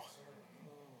for you.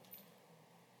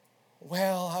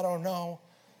 Well, I don't know.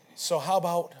 So how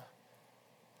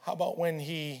about when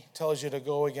he tells you to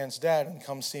go against Dad and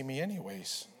come see me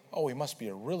anyways? Oh, he must be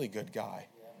a really good guy.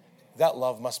 That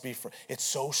love must be it's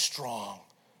so strong.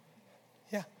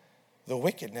 Yeah, the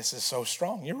wickedness is so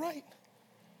strong. You're right.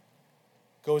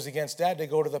 Goes against Dad, they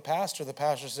go to the pastor. The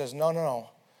pastor says, no.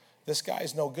 This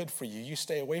guy's no good for you. You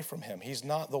stay away from him. He's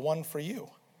not the one for you.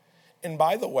 And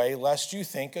by the way, lest you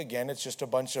think, again, it's just a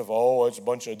bunch of,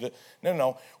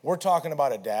 No. We're talking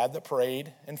about a dad that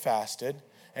prayed and fasted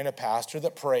and a pastor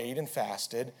that prayed and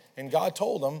fasted. And God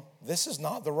told him, this is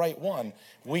not the right one.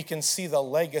 We can see the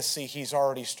legacy he's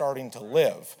already starting to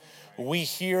live. We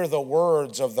hear the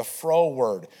words of the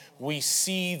froward. We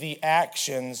see the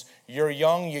actions. You're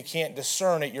young, you can't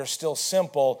discern it. You're still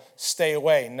simple. Stay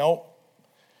away. Nope.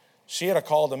 She had a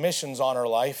call to missions on her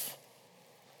life.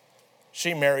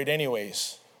 She married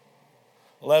anyways.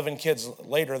 11 kids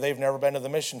later, they've never been to the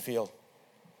mission field.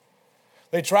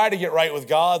 They tried to get right with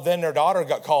God, then their daughter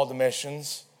got called to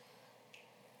missions.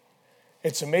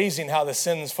 It's amazing how the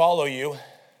sins follow you.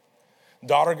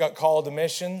 Daughter got called to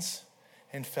missions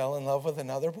and fell in love with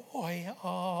another boy.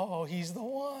 Oh, he's the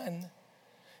one.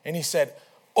 And he said,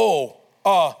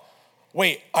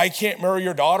 wait, I can't marry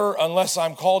your daughter unless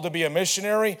I'm called to be a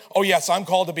missionary? Oh, yes, I'm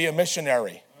called to be a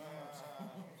missionary.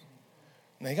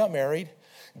 And they got married.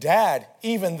 Dad,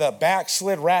 even the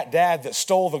backslid rat dad that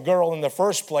stole the girl in the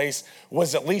first place,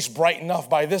 was at least bright enough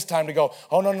by this time to go,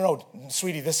 oh, no,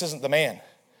 sweetie, this isn't the man.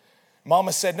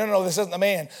 Mama said, no, this isn't the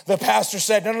man. The pastor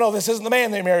said, no, this isn't the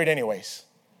man. They married anyways.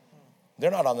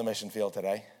 They're not on the mission field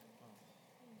today.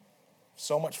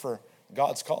 So much for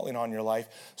God's calling on your life.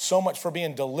 So much for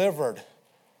being delivered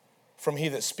from he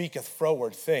that speaketh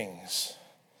froward things.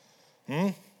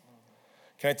 Can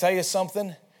I tell you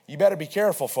something? You better be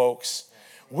careful, folks.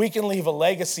 We can leave a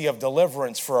legacy of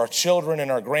deliverance for our children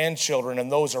and our grandchildren and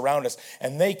those around us.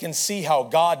 And they can see how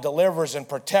God delivers and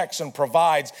protects and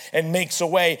provides and makes a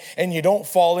way. And you don't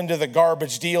fall into the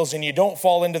garbage deals, and you don't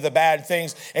fall into the bad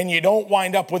things, and you don't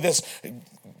wind up with this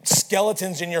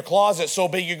skeletons in your closet so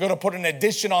big you're going to put an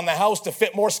addition on the house to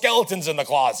fit more skeletons in the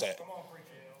closet.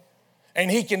 And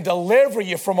he can deliver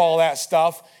you from all that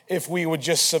stuff if we would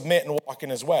just submit and walk in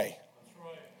his way.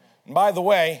 And by the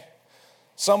way,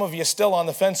 some of you still on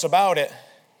the fence about it.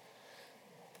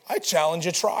 I challenge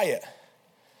you, try it.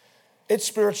 It's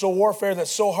spiritual warfare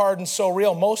that's so hard and so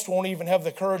real, most won't even have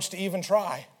the courage to even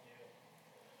try.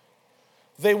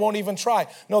 They won't even try.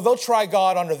 No, they'll try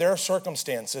God under their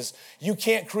circumstances. You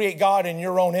can't create God in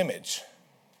your own image.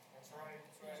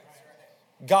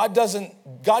 God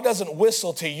doesn't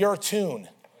whistle to your tune.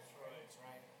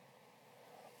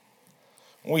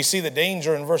 We see the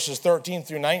danger in verses 13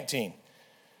 through 19.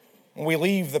 Who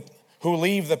leave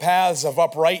the paths of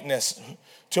uprightness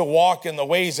to walk in the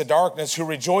ways of darkness, who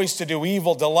rejoice to do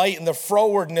evil, delight in the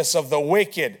frowardness of the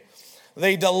wicked.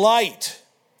 They delight.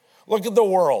 Look at the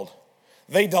world.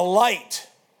 They delight.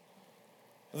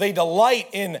 They delight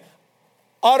in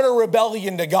utter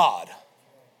rebellion to God.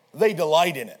 They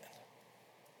delight in it.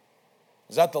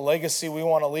 Is that the legacy we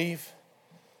want to leave?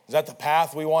 Is that the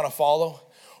path we want to follow?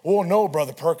 Oh, no,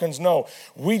 Brother Perkins, no.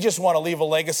 We just want to leave a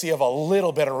legacy of a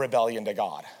little bit of rebellion to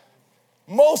God.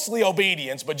 Mostly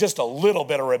obedience, but just a little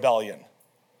bit of rebellion.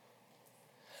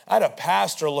 I had a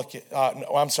pastor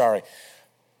I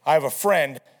have a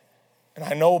friend, and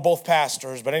I know both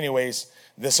pastors, but anyways,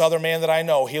 this other man that I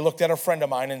know, he looked at a friend of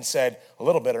mine and said, a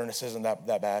little bitterness isn't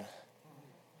that bad.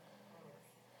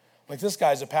 Like, this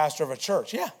guy's a pastor of a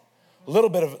church. Yeah. A little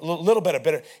bit of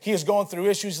bitter. He is going through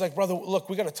issues. He's like, brother, look,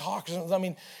 we got to talk. I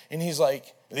mean, and he's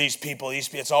like, these people,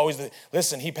 it's always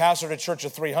listen, he pastored a church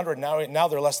of 300. Now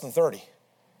they're less than 30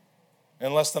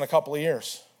 in less than a couple of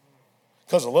years.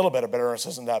 Because a little bit of bitterness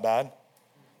isn't that bad.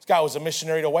 This guy was a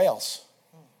missionary to Wales.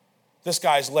 This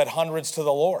guy's led hundreds to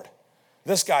the Lord.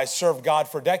 This guy's served God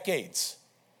for decades.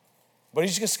 But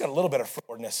he's just got a little bit of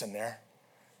frowardness in there.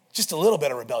 Just a little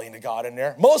bit of rebellion to God in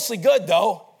there. Mostly good,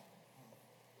 though.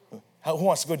 Who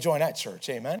wants to go join that church?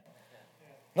 Amen.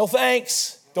 No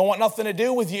thanks. Don't want nothing to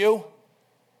do with you.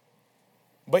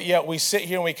 But yet we sit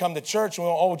here and we come to church and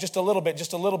we go, oh, just a little bit,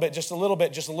 just a little bit, just a little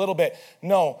bit, just a little bit.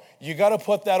 No, you got to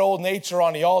put that old nature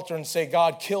on the altar and say,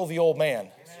 God, kill the old man.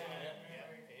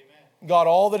 God,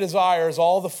 all the desires,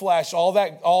 all the flesh, all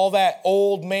that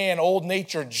old man, old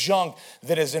nature junk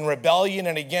that is in rebellion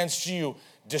and against you,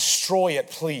 destroy it,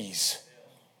 please.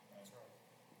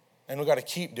 And we've got to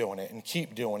keep doing it and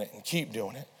keep doing it and keep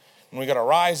doing it. And we've got to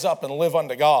rise up and live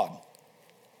unto God.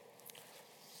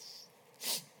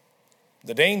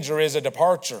 The danger is a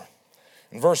departure.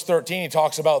 In verse 13, he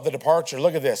talks about the departure.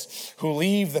 Look at this. Who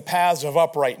leave the paths of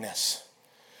uprightness.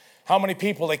 How many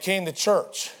people that came to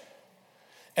church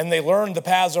and they learned the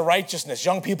paths of righteousness?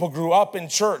 Young people grew up in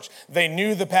church. They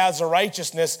knew the paths of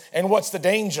righteousness. And what's the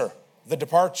danger? The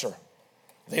departure.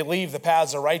 They leave the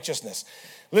paths of righteousness.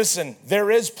 Listen,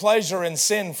 there is pleasure in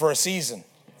sin for a season.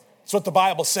 That's what the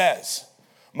Bible says.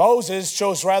 Moses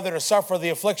chose rather to suffer the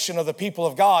affliction of the people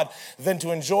of God than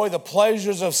to enjoy the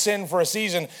pleasures of sin for a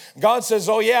season. God says,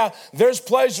 oh yeah, there's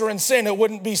pleasure in sin. It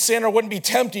wouldn't be sin or wouldn't be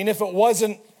tempting if it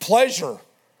wasn't pleasure.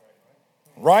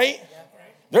 Right?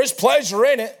 There's pleasure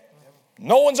in it.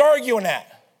 No one's arguing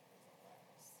that.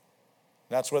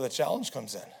 That's where the challenge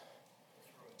comes in.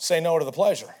 Say no to the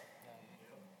pleasure.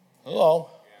 Hello?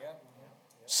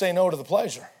 Say no to the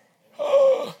pleasure.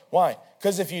 Why?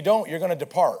 Because if you don't, you're going to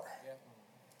depart.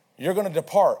 You're going to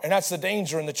depart. And that's the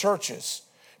danger in the churches.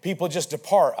 People just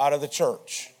depart out of the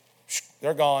church.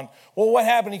 They're gone. Well, what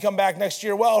happened? You come back next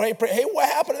year. Well, hey, what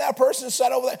happened to that person that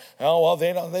sat over there? Oh, well,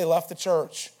 they left the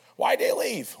church. Why'd they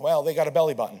leave? Well, they got a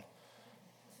belly button.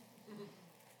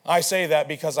 I say that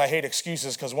because I hate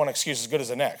excuses, because one excuse is as good as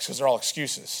the next, because they're all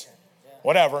excuses.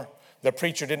 Whatever. The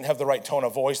preacher didn't have the right tone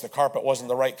of voice. The carpet wasn't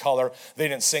the right color. They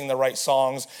didn't sing the right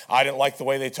songs. I didn't like the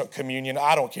way they took communion.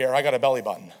 I don't care. I got a belly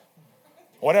button.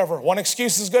 Whatever. One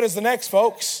excuse is as good as the next,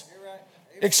 folks.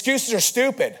 Excuses are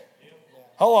stupid.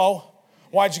 Hello.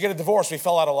 Why'd you get a divorce? We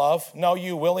fell out of love. No,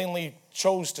 you willingly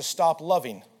chose to stop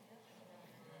loving.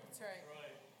 That's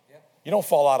right. You don't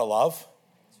fall out of love.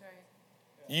 That's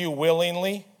right. You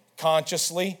willingly,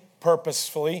 consciously,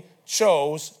 purposefully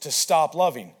chose to stop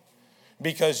loving.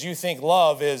 Because you think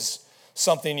love is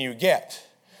something you get,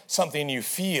 something you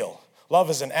feel.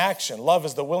 Love is an action. Love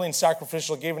is the willing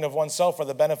sacrificial giving of oneself for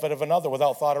the benefit of another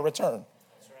without thought or return.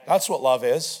 That's what love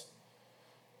is.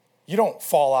 You don't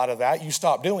fall out of that. You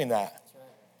stop doing that.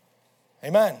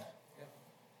 Amen.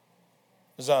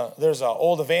 There's an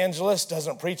old evangelist,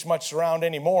 doesn't preach much around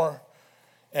anymore,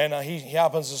 and he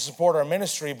happens to support our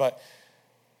ministry, but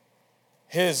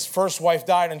his first wife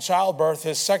died in childbirth.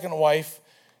 His second wife,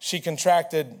 she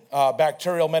contracted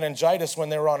bacterial meningitis when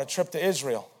they were on a trip to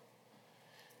Israel.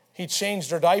 He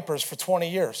changed her diapers for 20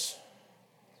 years.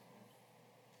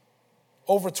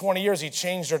 Over 20 years, he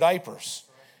changed her diapers.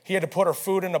 He had to put her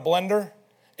food in a blender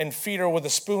and feed her with a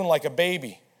spoon like a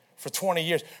baby for 20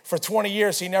 years. For 20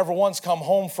 years, he never once come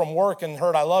home from work and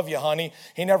heard, "I love you, honey."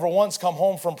 He never once come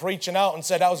home from preaching out and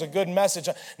said, "That was a good message."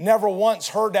 Never once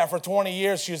heard that for 20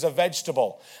 years. She was a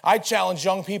vegetable. I challenge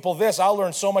young people this. I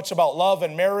learned so much about love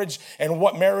and marriage and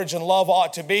what marriage and love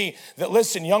ought to be that,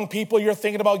 listen, young people, you're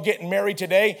thinking about getting married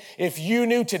today. If you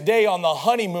knew today on the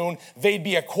honeymoon, they'd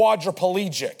be a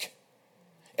quadriplegic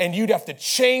and you'd have to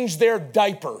change their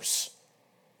diapers.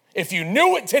 If you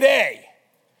knew it today,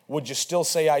 would you still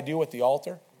say "I do" at the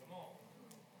altar?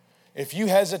 If you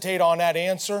hesitate on that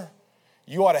answer,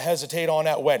 you ought to hesitate on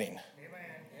that wedding.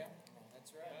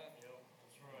 That's right.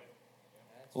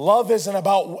 Love isn't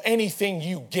about anything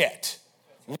you get.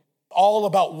 It's all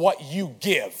about what you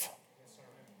give.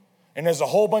 And there's a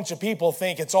whole bunch of people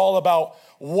think it's all about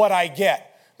what I get.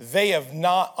 They have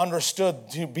not understood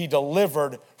to be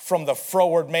delivered from the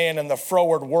froward man and the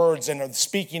froward words and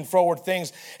speaking froward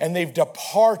things, and they've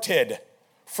departed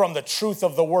from the truth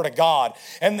of the Word of God.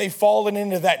 And they've fallen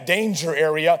into that danger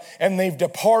area, and they've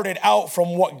departed out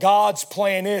from what God's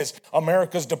plan is.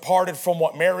 America's departed from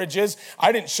what marriage is.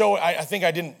 I didn't show it. I think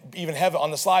I didn't even have it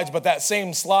on the slides, but that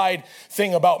same slide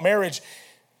thing about marriage,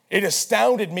 it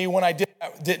astounded me when I did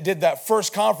that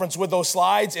first conference with those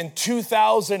slides in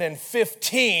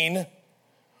 2015.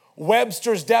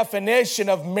 Webster's definition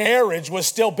of marriage was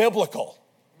still biblical.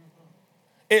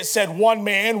 It said one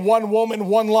man, one woman,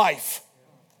 one life.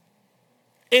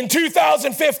 In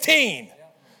 2015.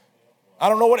 I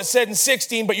don't know what it said in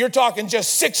 16, but you're talking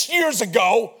just 6 years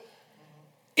ago.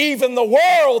 Even the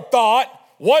world thought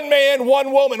one man,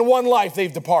 one woman, one life.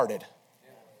 They've departed.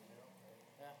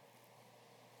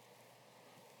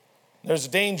 There's a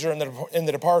danger in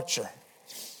the departure.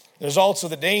 There's also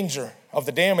the danger of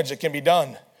the damage that can be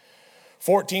done.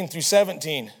 14 through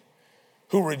 17,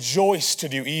 who rejoice to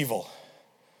do evil.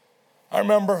 I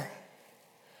remember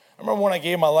when I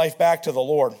gave my life back to the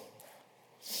Lord.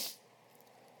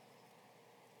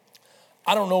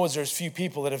 I don't know as there's few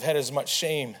people that have had as much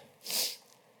shame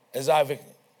as I've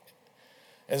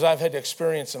had to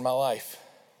experience in my life.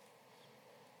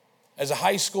 As a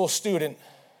high school student,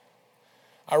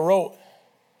 I wrote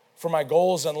for my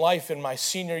goals in life in my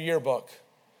senior yearbook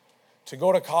to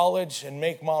go to college and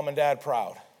make mom and dad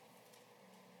proud.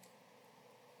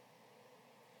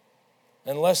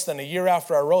 And less than a year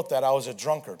after I wrote that, I was a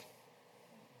drunkard.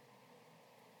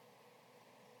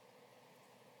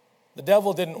 The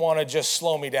devil didn't want to just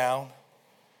slow me down.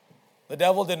 The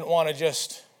devil didn't want to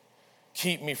just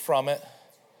keep me from it.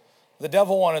 The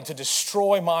devil wanted to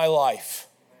destroy my life.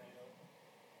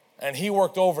 And he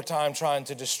worked overtime trying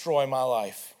to destroy my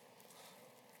life.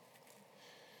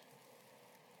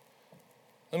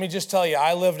 Let me just tell you,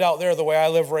 I lived out there the way I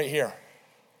live right here.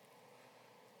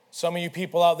 Some of you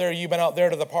people out there, you've been out there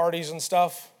to the parties and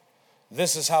stuff.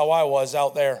 This is how I was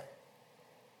out there.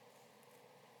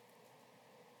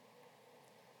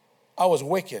 I was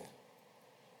wicked.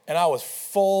 And I was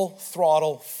full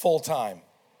throttle, full time.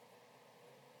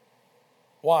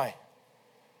 Why?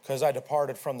 Because I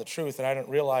departed from the truth and I didn't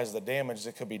realize the damage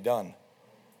that could be done.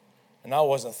 And I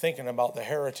wasn't thinking about the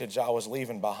heritage I was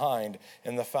leaving behind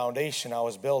and the foundation I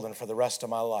was building for the rest of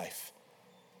my life.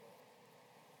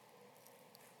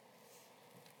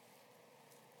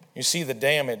 You see the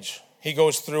damage. He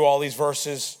goes through all these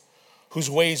verses, whose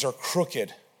ways are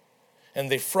crooked,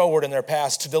 and they froward in their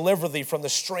past, to deliver thee from the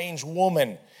strange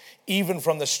woman, even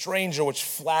from the stranger which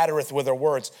flattereth with her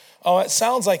words. Oh, it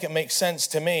sounds like it makes sense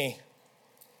to me.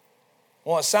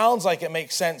 Well, it sounds like it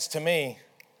makes sense to me.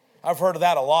 I've heard of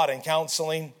that a lot in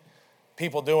counseling,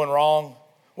 people doing wrong.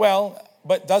 Well,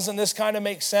 but doesn't this kind of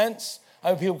make sense? I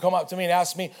have people come up to me and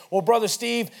ask me, "Well, Brother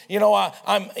Steve,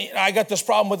 I got this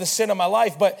problem with the sin in my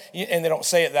life," and they don't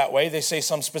say it that way. They say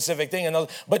some specific thing,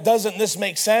 but doesn't this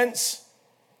make sense?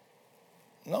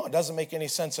 No, it doesn't make any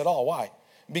sense at all. Why?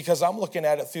 Because I'm looking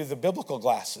at it through the biblical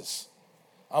glasses.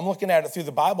 I'm looking at it through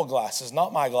the Bible glasses,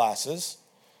 not my glasses,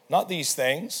 not these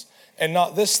things, and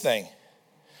not this thing.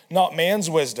 Not man's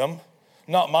wisdom,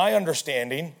 not my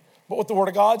understanding, but what the Word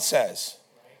of God says.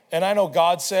 And I know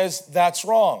God says that's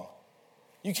wrong.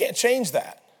 You can't change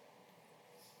that.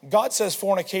 God says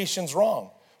fornication's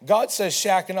wrong. God says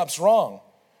shacking up's wrong.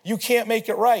 You can't make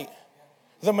it right.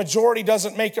 The majority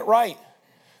doesn't make it right.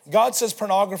 God says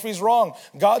pornography is wrong.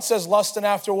 God says lusting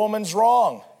after a woman's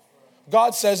wrong.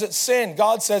 God says it's sin.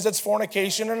 God says it's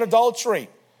fornication and adultery.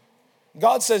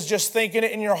 God says just thinking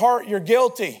it in your heart, you're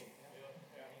guilty.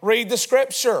 Read the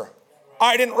scripture.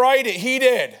 I didn't write it, he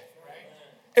did.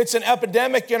 It's an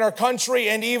epidemic in our country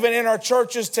and even in our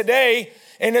churches today,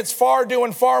 and it's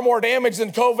doing far more damage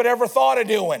than COVID ever thought of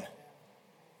doing.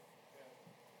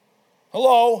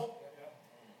 Hello?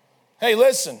 Hey,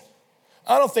 listen.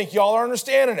 I don't think y'all are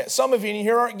understanding it. Some of you in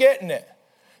here aren't getting it.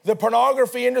 The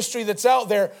pornography industry that's out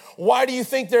there, why do you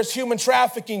think there's human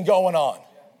trafficking going on?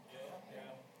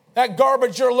 That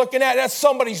garbage you're looking at, that's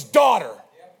somebody's daughter.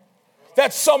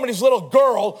 That's somebody's little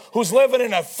girl who's living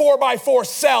in a 4x4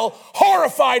 cell,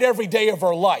 horrified every day of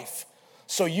her life.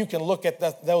 So you can look at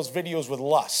those videos with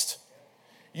lust.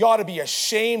 You ought to be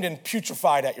ashamed and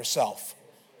putrefied at yourself.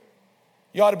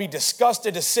 You ought to be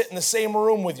disgusted to sit in the same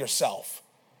room with yourself.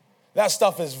 That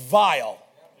stuff is vile.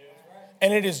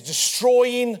 And it is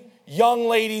destroying young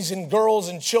ladies and girls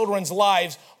and children's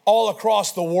lives all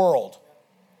across the world.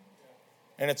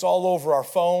 And it's all over our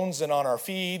phones and on our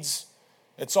feeds.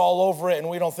 It's all over it, and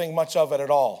we don't think much of it at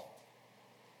all.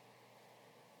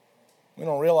 We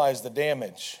don't realize the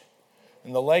damage.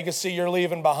 And the legacy you're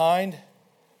leaving behind,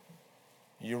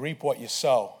 you reap what you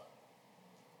sow.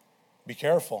 Be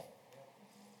careful.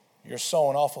 You're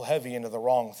sowing awful heavy into the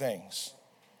wrong things.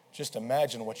 Just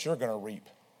imagine what you're going to reap.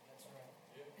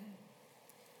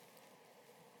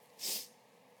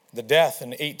 The death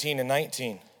in 18 and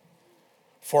 19.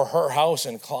 For her house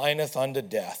inclineth unto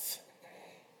death.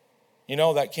 You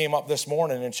know, that came up this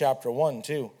morning in chapter 1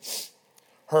 too.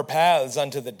 Her paths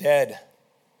unto the dead.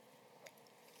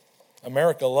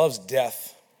 America loves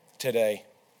death today.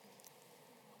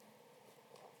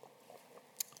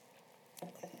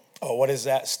 Oh, what is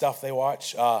that stuff they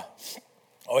watch? Oh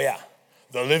yeah,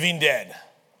 The Living Dead.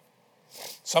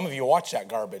 Some of you watch that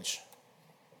garbage.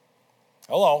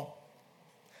 Hello.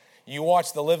 You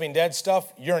watch The Living Dead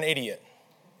stuff, you're an idiot.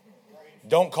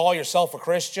 Don't call yourself a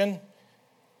Christian.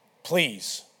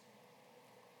 Please.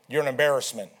 You're an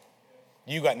embarrassment.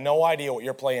 You got no idea what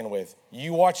you're playing with.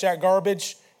 You watch that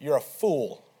garbage, you're a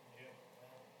fool.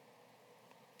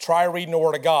 Try reading the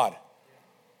Word of God.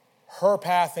 Her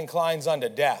path inclines unto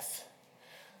death.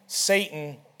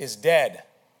 Satan is dead.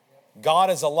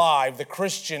 God is alive. The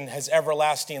Christian has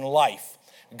everlasting life.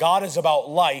 God is about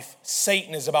life.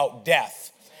 Satan is about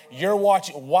death. You're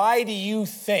watching. Why do you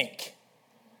think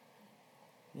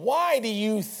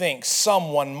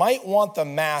someone might want the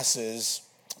masses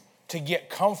to get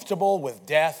comfortable with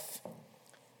death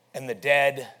and the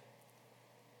dead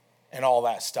and all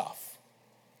that stuff?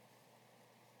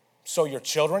 So your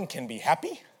children can be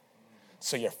happy,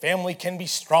 so your family can be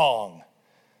strong,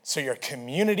 so your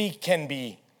community can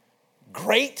be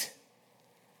great?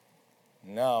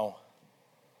 No.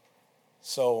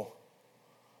 So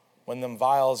when them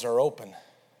vials are open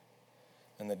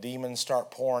and the demons start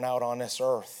pouring out on this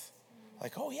earth,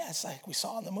 like, oh yeah, it's like we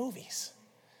saw in the movies.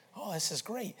 Oh, this is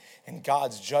great. And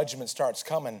God's judgment starts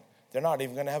coming. They're not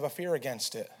even going to have a fear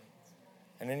against it.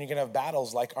 And then you're going to have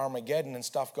battles like Armageddon and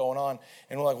stuff going on.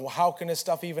 And we're like, well, how can this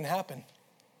stuff even happen?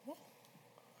 Well,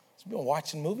 we've been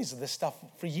watching movies of this stuff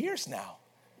for years now.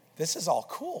 This is all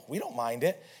cool. We don't mind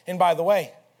it. And by the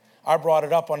way, I brought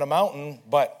it up on the mountain,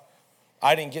 but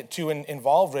I didn't get too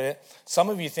involved with it. Some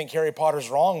of you think Harry Potter's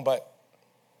wrong, but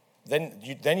then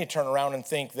you turn around and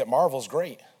think that Marvel's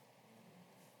great.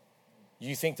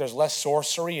 You think there's less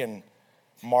sorcery in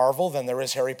Marvel than there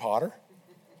is Harry Potter?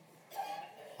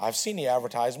 I've seen the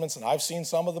advertisements and I've seen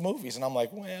some of the movies, and I'm like,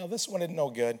 well, this one isn't no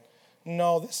good.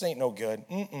 No, this ain't no good.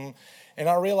 And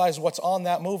I realize what's on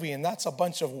that movie, and that's a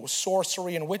bunch of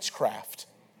sorcery and witchcraft.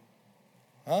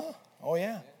 Huh? Oh,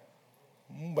 yeah.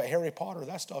 But Harry Potter,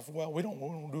 that stuff, well, we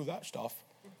don't do that stuff.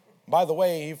 By the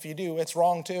way, if you do, it's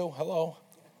wrong too. Hello.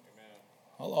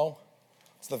 Hello.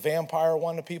 It's the vampire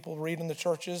one that people read in the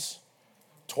churches.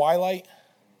 Twilight.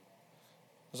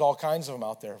 There's all kinds of them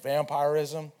out there.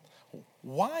 Vampirism.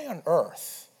 Why on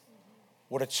earth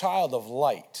would a child of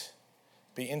light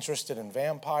be interested in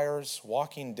vampires,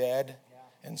 Walking Dead,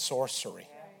 and sorcery?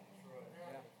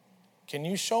 Can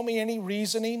you show me any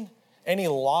reasoning, any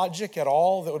logic at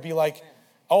all that would be like,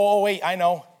 oh, wait, I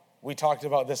know. We talked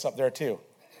about this up there too.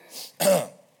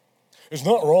 It's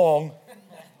not wrong.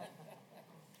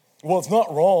 Well, it's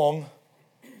not wrong.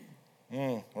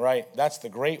 Right. That's the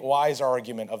great wise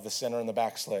argument of the sinner and the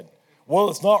backslid. Well,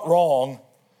 it's not wrong.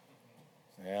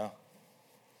 Yeah.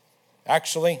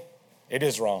 Actually, it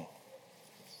is wrong.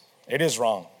 It is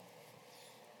wrong.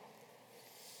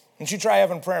 Don't you try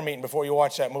having a prayer meeting before you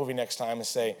watch that movie next time and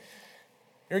say,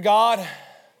 Dear God,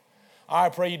 I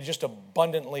pray you just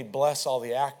abundantly bless all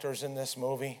the actors in this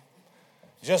movie.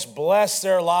 Just bless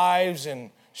their lives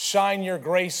and shine your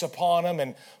grace upon them.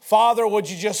 And Father, would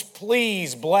you just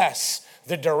please bless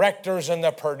the directors and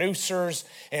the producers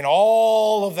and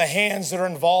all of the hands that are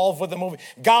involved with the movie.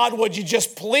 God, would you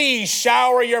just please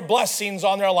shower your blessings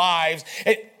on their lives?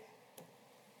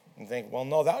 And think, well,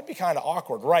 no, that would be kind of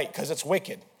awkward, right? Because it's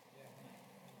wicked.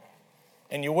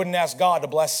 And you wouldn't ask God to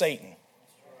bless Satan.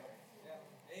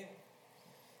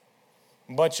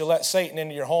 But you let Satan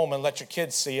into your home and let your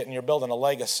kids see it, and you're building a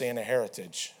legacy and a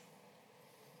heritage.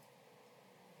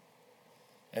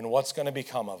 And what's going to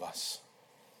become of us?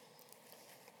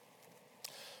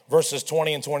 Verses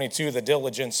 20 and 22, the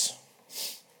diligence.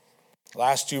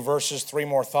 Last two verses, three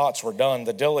more thoughts, we're done.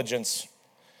 The diligence,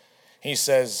 he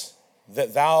says,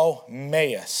 that thou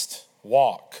mayest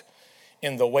walk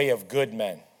in the way of good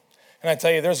men. And I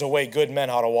tell you, there's a way good men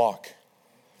ought to walk.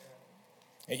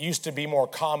 It used to be more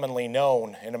commonly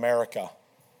known in America.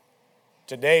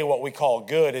 Today, what we call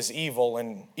good is evil,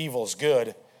 and evil's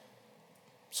good.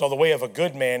 So the way of a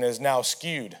good man is now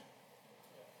skewed.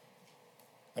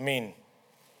 I mean,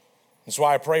 that's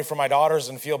why I pray for my daughters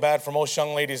and feel bad for most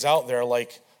young ladies out there.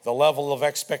 Like, the level of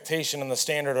expectation and the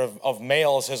standard of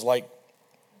males has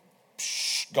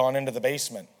gone into the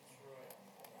basement.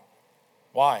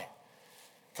 Why?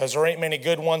 Because there ain't many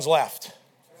good ones left.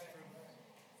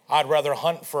 I'd rather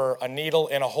hunt for a needle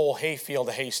in a whole hayfield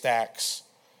of haystacks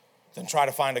than try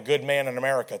to find a good man in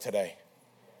America today.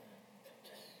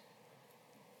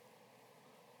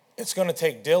 It's going to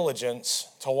take diligence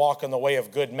to walk in the way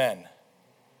of good men.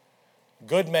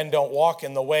 Good men don't walk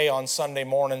in the way on Sunday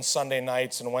mornings, Sunday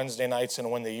nights, and Wednesday nights, and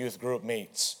when the youth group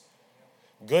meets.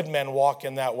 Good men walk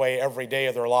in that way every day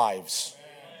of their lives.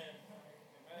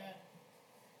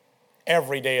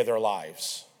 Every day of their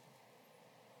lives.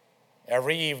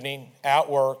 Every evening, at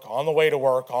work, on the way to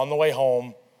work, on the way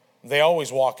home, they always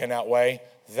walk in that way.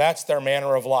 That's their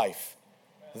manner of life.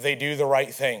 They do the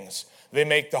right things. They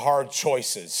make the hard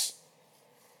choices.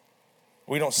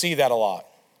 We don't see that a lot.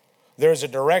 There's a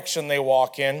direction they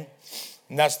walk in,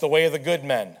 and that's the way of the good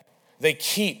men. They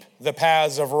keep the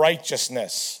paths of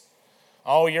righteousness.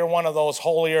 Oh, you're one of those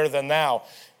holier than thou.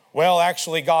 Well,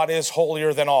 actually, God is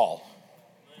holier than all.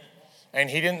 And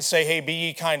he didn't say, hey, be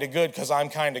ye kind of good because I'm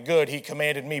kind of good. He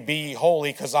commanded me, be ye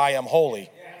holy because I am holy.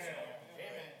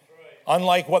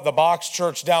 Unlike what the box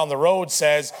church down the road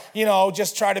says,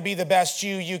 just try to be the best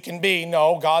you can be.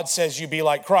 No, God says you be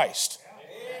like Christ.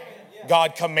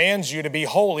 God commands you to be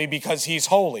holy because he's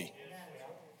holy.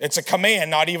 It's a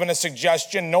command, not even a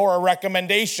suggestion nor a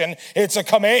recommendation. It's a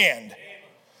command.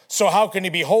 So how can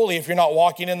you be holy if you're not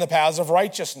walking in the paths of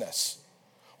righteousness?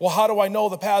 Well, how do I know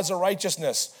the paths of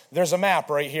righteousness? There's a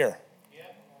map right here.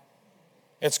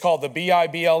 It's called the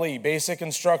BIBLE, Basic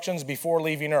Instructions Before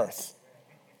Leaving Earth.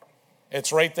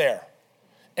 It's right there.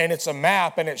 And it's a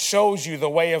map, and it shows you the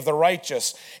way of the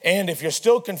righteous. And if you're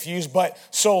still confused, but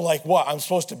so like what? I'm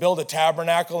supposed to build a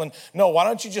tabernacle? And no, why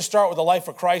don't you just start with the life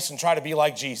of Christ and try to be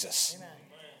like Jesus? Amen.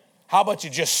 How about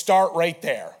you just start right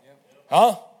there?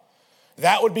 Huh?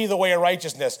 That would be the way of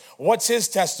righteousness. What's his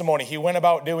testimony? He went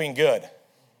about doing good.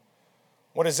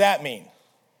 What does that mean?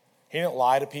 He didn't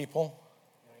lie to people.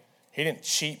 He didn't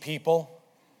cheat people.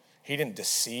 He didn't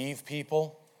deceive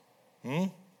people.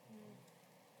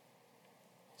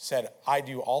 Said, I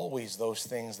do always those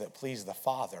things that please the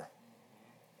Father.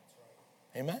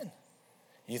 Amen.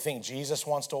 You think Jesus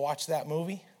wants to watch that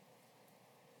movie?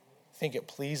 Think it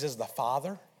pleases the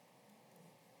Father?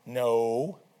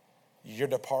 No. You're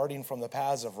departing from the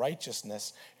paths of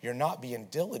righteousness. You're not being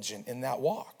diligent in that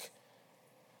walk.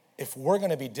 If we're going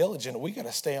to be diligent, we got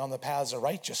to stay on the paths of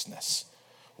righteousness.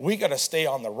 We got to stay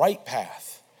on the right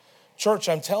path. Church,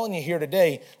 I'm telling you here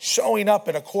today, showing up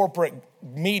at a corporate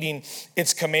meeting,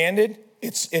 it's commanded,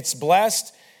 it's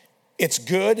blessed, it's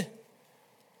good,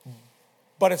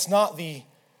 but it's not the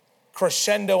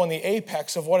crescendo and the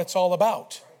apex of what it's all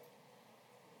about.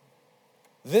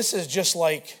 This is just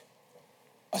like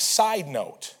a side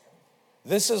note.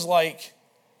 This is like,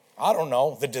 I don't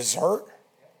know, the dessert.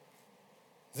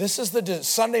 This is the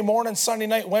Sunday morning, Sunday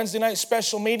night, Wednesday night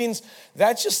special meetings.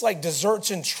 That's just like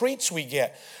desserts and treats we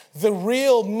get. The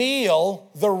real meal,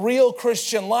 the real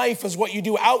Christian life is what you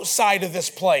do outside of this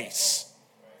place.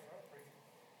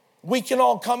 We can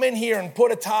all come in here and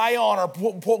put a tie on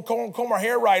or comb our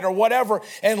hair right or whatever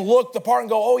and look the part and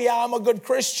go, oh yeah, I'm a good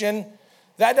Christian.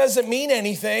 That doesn't mean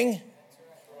anything.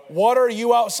 What are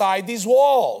you outside these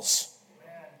walls?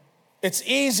 It's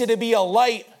easy to be a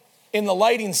light in the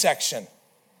lighting section.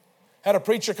 Had a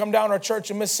preacher come down to our church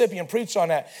in Mississippi and preach on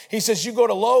that. He says, you go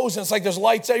to Lowe's and it's like there's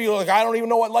lights there. You're like, I don't even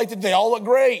know what light they all look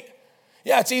great.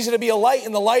 Yeah, it's easy to be a light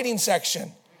in the lighting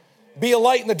section. Be a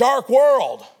light in the dark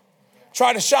world.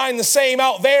 Try to shine the same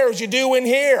out there as you do in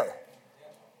here.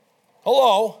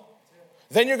 Hello?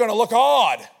 Then you're going to look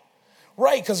odd.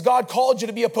 Right, because God called you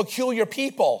to be a peculiar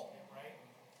people.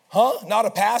 Huh? Not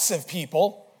a passive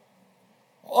people.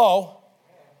 Hello?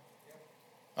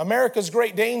 America's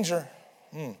great danger.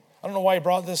 I don't know why you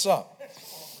brought this up.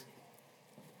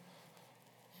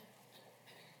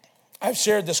 I've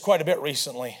shared this quite a bit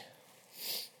recently.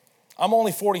 I'm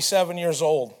only 47 years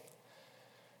old.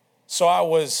 So I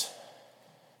was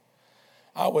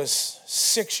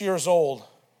 6 years old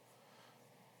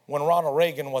when Ronald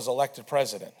Reagan was elected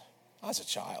president. I was a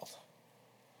child.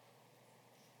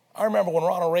 I remember when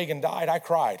Ronald Reagan died, I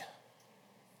cried.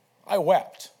 I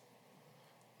wept.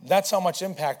 That's how much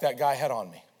impact that guy had on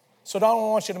me. So I don't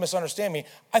want you to misunderstand me.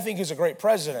 I think he's a great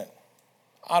president.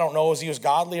 I don't know if he was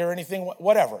godly or anything,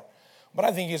 whatever. But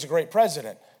I think he's a great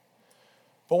president.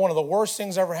 But one of the worst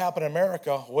things ever happened in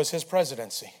America was his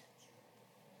presidency.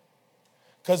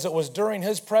 Because it was during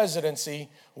his presidency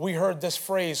we heard this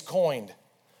phrase coined,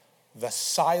 the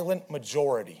silent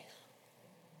majority.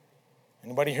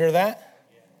 Anybody hear that?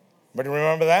 Anybody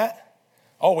remember that?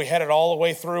 Oh, we had it all the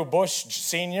way through Bush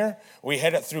Sr. We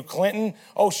had it through Clinton.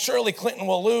 Oh, surely Clinton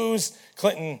will lose.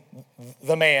 Clinton,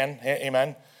 the man,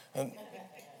 amen.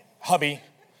 Hubby.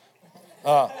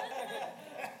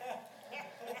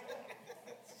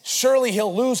 Surely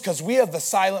he'll lose because we have the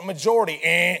silent majority.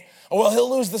 Well,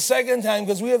 he'll lose the second time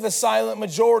because we have the silent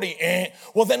majority.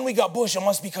 Well, then we got Bush. It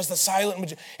must be because the silent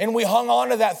majority. And we hung on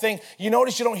to that thing. You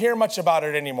notice you don't hear much about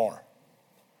it anymore.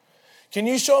 Can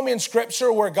you show me in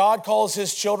Scripture where God calls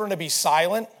his children to be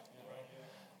silent?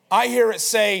 I hear it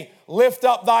say, lift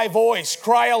up thy voice,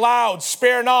 cry aloud,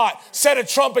 spare not, set a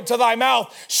trumpet to thy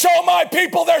mouth, show my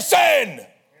people their sin.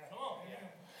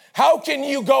 How can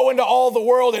you go into all the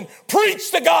world and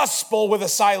preach the gospel with a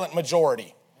silent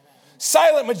majority?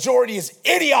 Silent majority is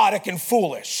idiotic and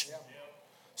foolish.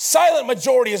 Silent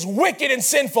majority is wicked and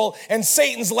sinful, and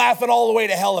Satan's laughing all the way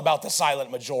to hell about the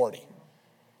silent majority.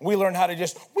 We learn how to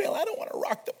just, well, I don't want to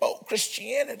rock the boat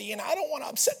Christianity, and I don't want to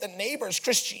upset the neighbors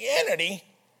Christianity.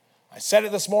 I said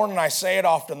it this morning, and I say it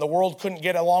often. The world couldn't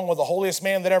get along with the holiest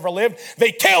man that ever lived.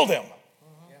 They killed him.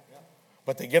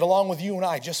 But they get along with you and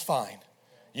I just fine.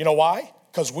 You know why?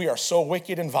 Because we are so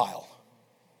wicked and vile.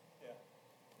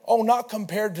 Oh, not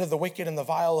compared to the wicked and the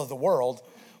vile of the world.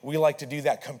 We like to do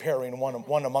that comparing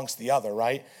one amongst the other,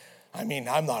 right? I mean,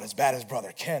 I'm not as bad as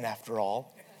Brother Ken after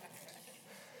all.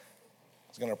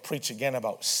 I was going to preach again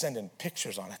about sending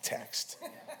pictures on a text.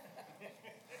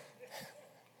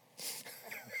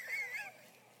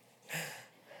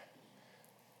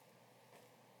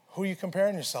 Who are you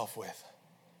comparing yourself with?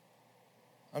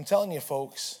 I'm telling you,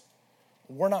 folks,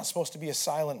 we're not supposed to be a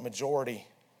silent majority.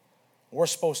 We're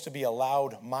supposed to be a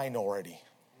loud minority.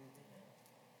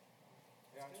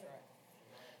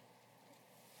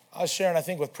 I was sharing, I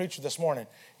think, with Preacher this morning.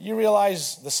 You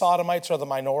realize the sodomites are the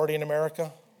minority in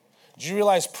America? Did you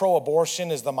realize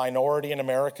pro-abortion is the minority in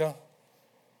America?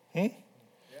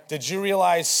 Did you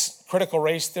realize critical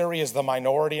race theory is the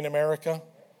minority in America?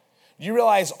 Do you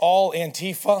realize all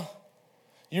Antifa?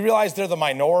 You realize they're the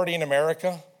minority in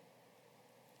America?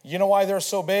 You know why they're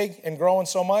so big and growing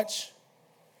so much?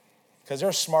 Because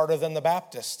they're smarter than the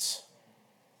Baptists.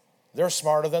 They're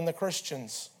smarter than the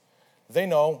Christians. They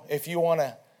know if you want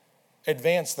to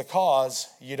advance the cause,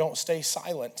 you don't stay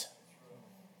silent.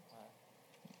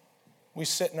 We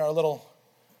sit in our little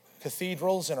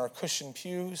cathedrals and our cushioned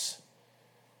pews,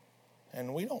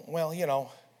 and we don't, well, you know,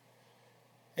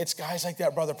 it's guys like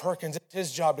that, Brother Perkins. It's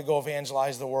his job to go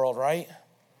evangelize the world, right?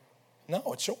 No,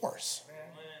 it's yours.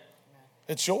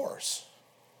 It's yours.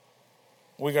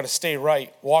 We got to stay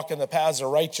right, walk in the paths of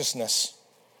righteousness.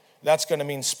 That's going to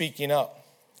mean speaking up.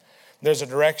 There's a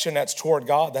direction that's toward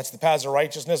God. That's the paths of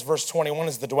righteousness. Verse 21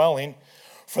 is the dwelling.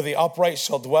 For the upright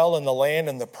shall dwell in the land,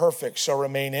 and the perfect shall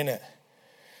remain in it.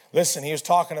 Listen, he was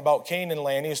talking about Canaan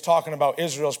land. He was talking about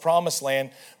Israel's promised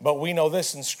land. But we know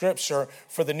this in Scripture.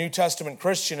 For the New Testament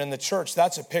Christian in the church,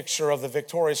 that's a picture of the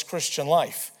victorious Christian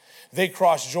life. They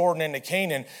crossed Jordan into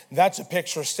Canaan. That's a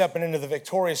picture of stepping into the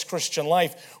victorious Christian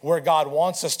life where God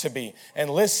wants us to be. And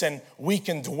listen, we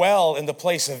can dwell in the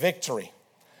place of victory.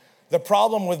 The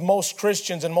problem with most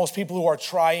Christians and most people who are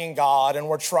trying God and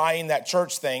we're trying that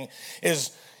church thing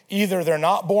is either they're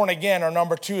not born again or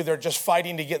number two, they're just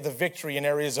fighting to get the victory in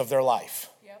areas of their life.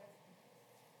 Yep.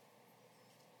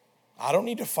 I don't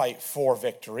need to fight for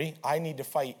victory. I need to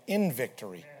fight in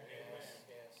victory.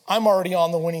 I'm already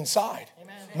on the winning side.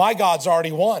 My God's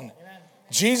already won.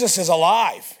 Jesus is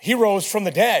alive. He rose from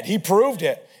the dead. He proved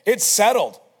it. It's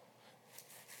settled.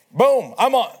 Boom,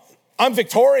 I'm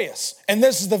victorious. And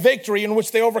this is the victory in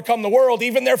which they overcome the world,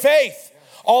 even their faith.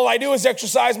 All I do is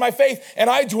exercise my faith, and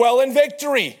I dwell in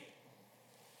victory.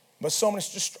 But someone's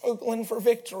just struggling for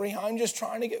victory. I'm just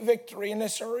trying to get victory in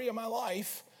this area of my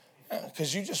life.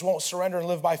 Because you just won't surrender and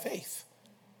live by faith.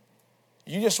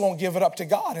 You just won't give it up to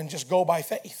God and just go by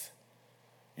faith.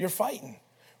 You're fighting.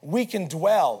 We can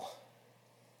dwell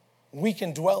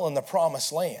in the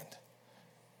promised land.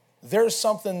 There's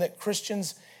something that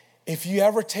Christians, if you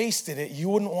ever tasted it, you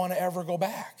wouldn't want to ever go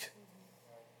back.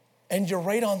 And you're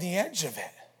right on the edge of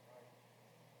it.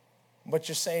 But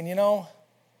you're saying,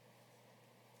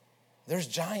 there's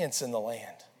giants in the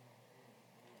land.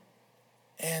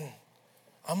 And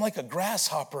I'm like a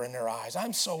grasshopper in their eyes.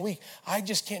 I'm so weak. I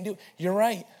just can't do it. You're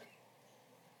right.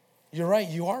 You're right.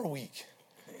 You are weak.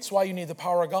 That's why you need the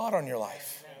power of God on your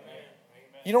life.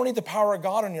 You don't need the power of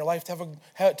God on your life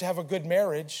to have a good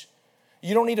marriage.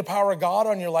 You don't need the power of God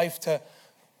on your life to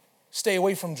stay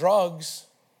away from drugs.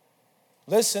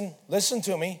 Listen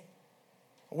to me.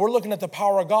 We're looking at the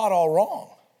power of God all wrong.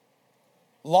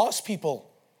 Lost people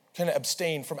can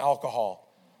abstain from alcohol.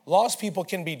 Lost people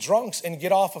can be drunks and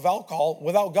get off of alcohol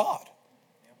without God.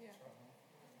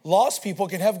 Lost people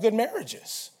can have good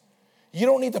marriages. You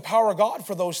don't need the power of God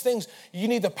for those things. You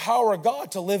need the power of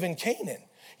God to live in Canaan.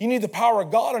 You need the power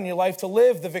of God on your life to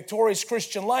live the victorious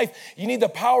Christian life. You need the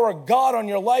power of God on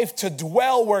your life to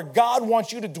dwell where God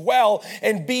wants you to dwell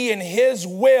and be in His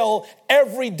will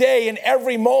every day and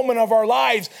every moment of our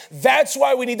lives. That's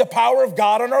why we need the power of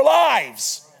God on our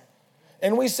lives.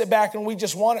 And we sit back and we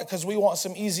just want it because we want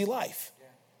some easy life.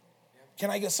 Can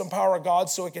I get some power of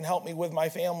God so it can help me with my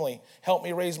family, help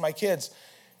me raise my kids?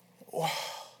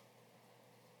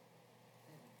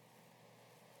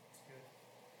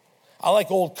 I like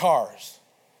old cars.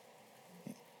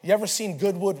 You ever seen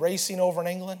Goodwood Racing over in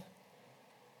England?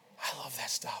 I love that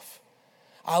stuff.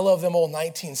 I love them old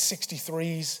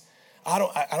 1963s. I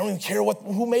don't even care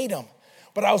who made them.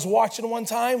 But I was watching one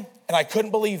time and I couldn't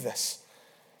believe this.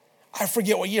 I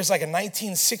forget what year, it's like a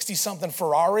 1960-something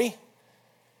Ferrari.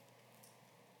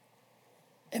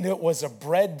 And it was a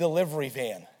bread delivery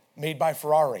van made by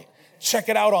Ferrari. Check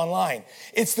it out online.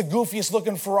 It's the goofiest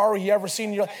looking Ferrari you ever seen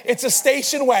in your life. It's a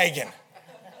station wagon.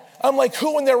 I'm like,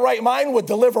 who in their right mind would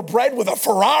deliver bread with a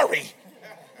Ferrari?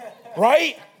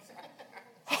 Right?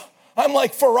 I'm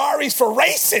like, Ferraris for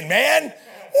racing, man.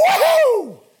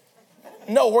 Woohoo!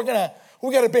 No,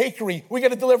 we got a bakery. We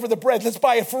got to deliver the bread. Let's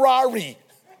buy a Ferrari.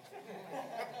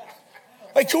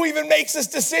 Like, who even makes this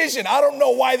decision? I don't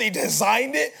know why they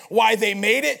designed it, why they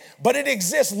made it, but it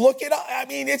exists. Look it up. I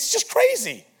mean, it's just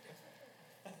crazy.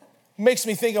 Makes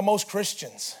me think of most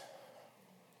Christians.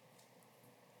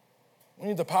 We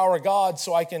need the power of God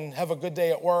so I can have a good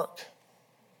day at work.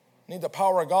 I need the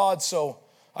power of God so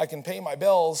I can pay my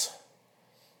bills.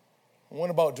 And what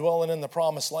about dwelling in the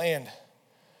promised land?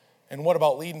 And what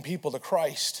about leading people to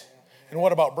Christ? And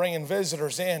what about bringing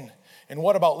visitors in? And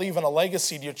what about leaving a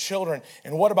legacy to your children?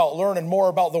 And what about learning more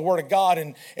about the Word of God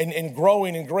and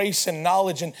growing in grace and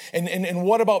knowledge? And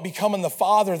what about becoming the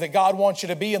father that God wants you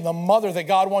to be and the mother that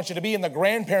God wants you to be and the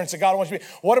grandparents that God wants you to be?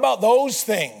 What about those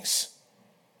things?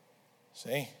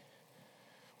 See,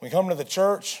 we come to the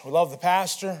church, we love the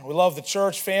pastor, we love the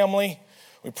church family,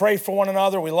 we pray for one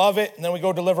another, we love it, and then we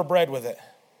go deliver bread with it.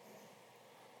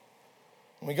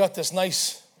 And we got this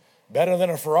nice, better than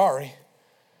a Ferrari,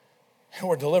 and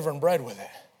we're delivering bread with it.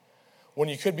 When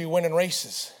you could be winning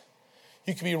races.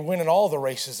 You could be winning all the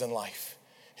races in life.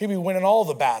 You could be winning all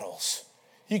the battles.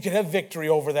 You could have victory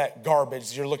over that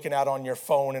garbage you're looking at on your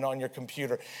phone and on your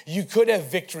computer. You could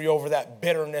have victory over that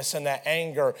bitterness and that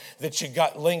anger that you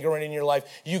got lingering in your life.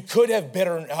 You could have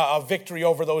victory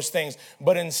over those things.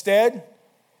 But instead,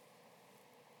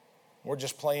 we're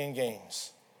just playing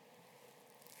games.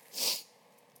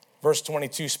 Verse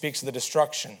 22 speaks of the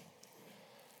destruction.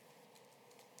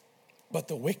 But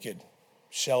the wicked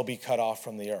shall be cut off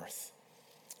from the earth,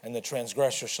 and the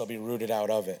transgressor shall be rooted out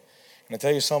of it. And I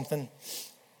tell you something,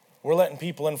 we're letting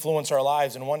people influence our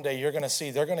lives, and one day you're going to see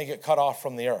they're going to get cut off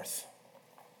from the earth.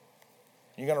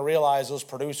 You're going to realize those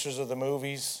producers of the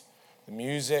movies, the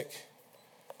music,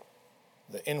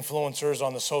 the influencers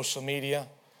on the social media,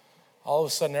 all of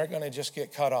a sudden they're going to just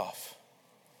get cut off.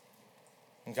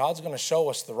 And God's going to show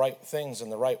us the right things in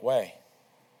the right way.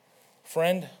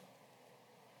 Friend,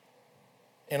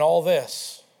 in all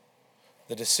this,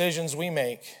 the decisions we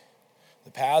make,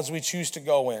 the paths we choose to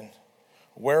go in,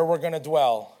 where we're going to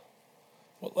dwell,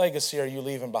 what legacy are you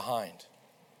leaving behind?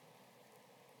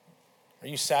 Are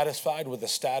you satisfied with the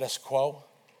status quo?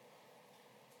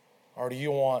 Or do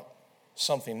you want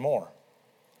something more?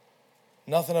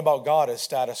 Nothing about God is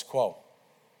status quo.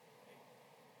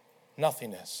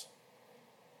 Nothingness.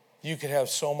 You could have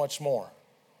so much more.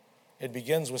 It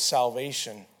begins with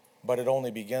salvation, but it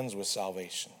only begins with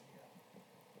salvation.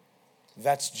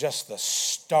 That's just the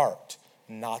start,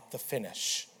 not the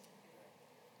finish.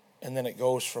 And then it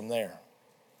goes from there.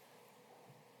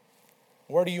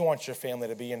 Where do you want your family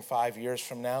to be in 5 years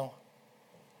from now?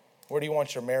 Where do you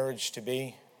want your marriage to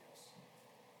be?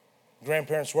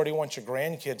 Grandparents, where do you want your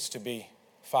grandkids to be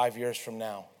 5 years from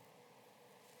now?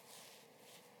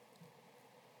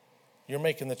 You're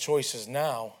making the choices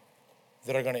now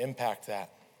that are going to impact that.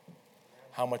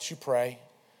 How much you pray,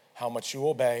 how much you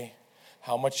obey,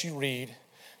 how much you read,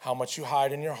 how much you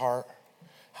hide in your heart,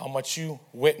 how much you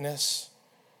witness,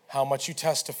 how much you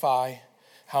testify,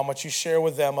 how much you share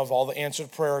with them of all the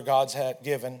answered prayer God's had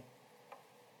given.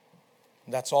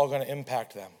 That's all going to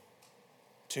impact them.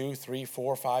 2, 3,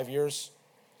 4, 5 years,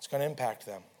 it's going to impact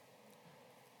them.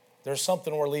 There's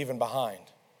something we're leaving behind.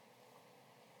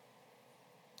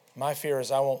 My fear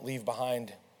is I won't leave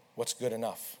behind what's good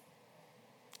enough.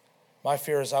 My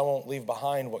fear is I won't leave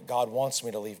behind what God wants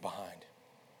me to leave behind.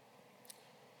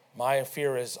 My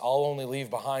fear is I'll only leave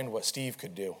behind what Steve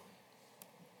could do,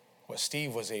 what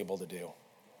Steve was able to do.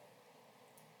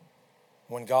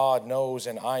 When God knows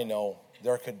and I know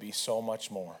there could be so much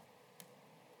more.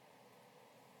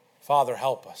 Father,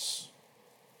 help us.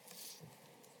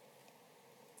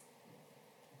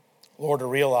 Lord, to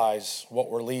realize what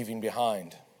we're leaving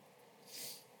behind.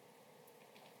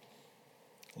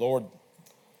 Lord,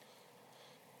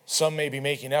 some may be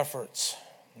making efforts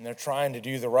and they're trying to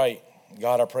do the right.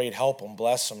 God, I pray you'd help them,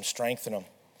 bless them, strengthen them.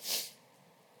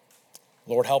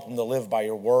 Lord, help them to live by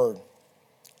your word,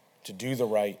 to do the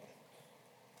right,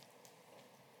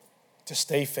 to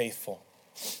stay faithful,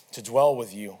 to dwell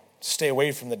with you, to stay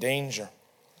away from the danger.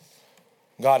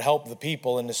 God, help the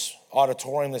people in this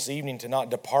auditorium this evening to not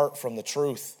depart from the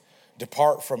truth,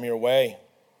 depart from your way.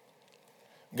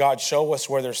 God, show us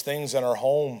where there's things in our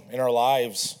home, in our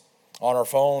lives, on our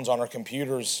phones, on our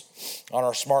computers, on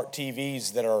our smart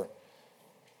TVs that are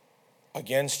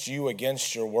against you,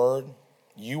 against your word.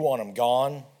 You want them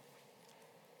gone.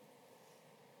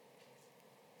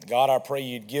 God, I pray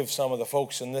you'd give some of the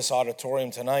folks in this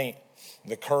auditorium tonight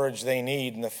the courage they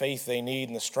need and the faith they need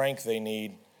and the strength they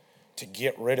need to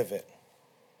get rid of it.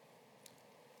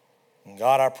 And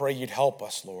God, I pray you'd help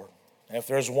us, Lord. And if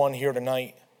there's one here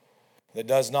tonight that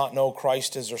does not know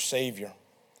Christ as their Savior,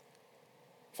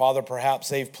 Father, perhaps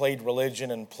they've played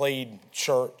religion and played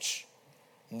church,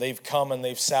 and they've come and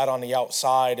they've sat on the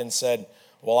outside and said,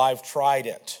 well, I've tried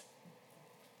it.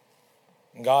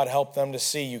 And God, help them to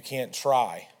see you can't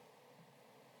try.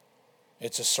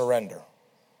 It's a surrender.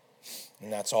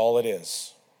 And that's all it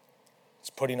is. It's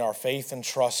putting our faith and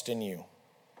trust in you.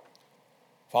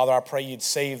 Father, I pray you'd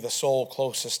save the soul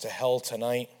closest to hell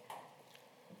tonight.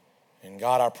 And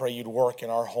God, I pray you'd work in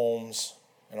our homes,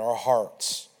 in our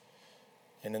hearts,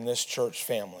 and in this church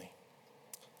family.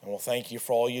 And we'll thank you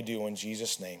for all you do in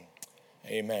Jesus' name.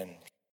 Amen.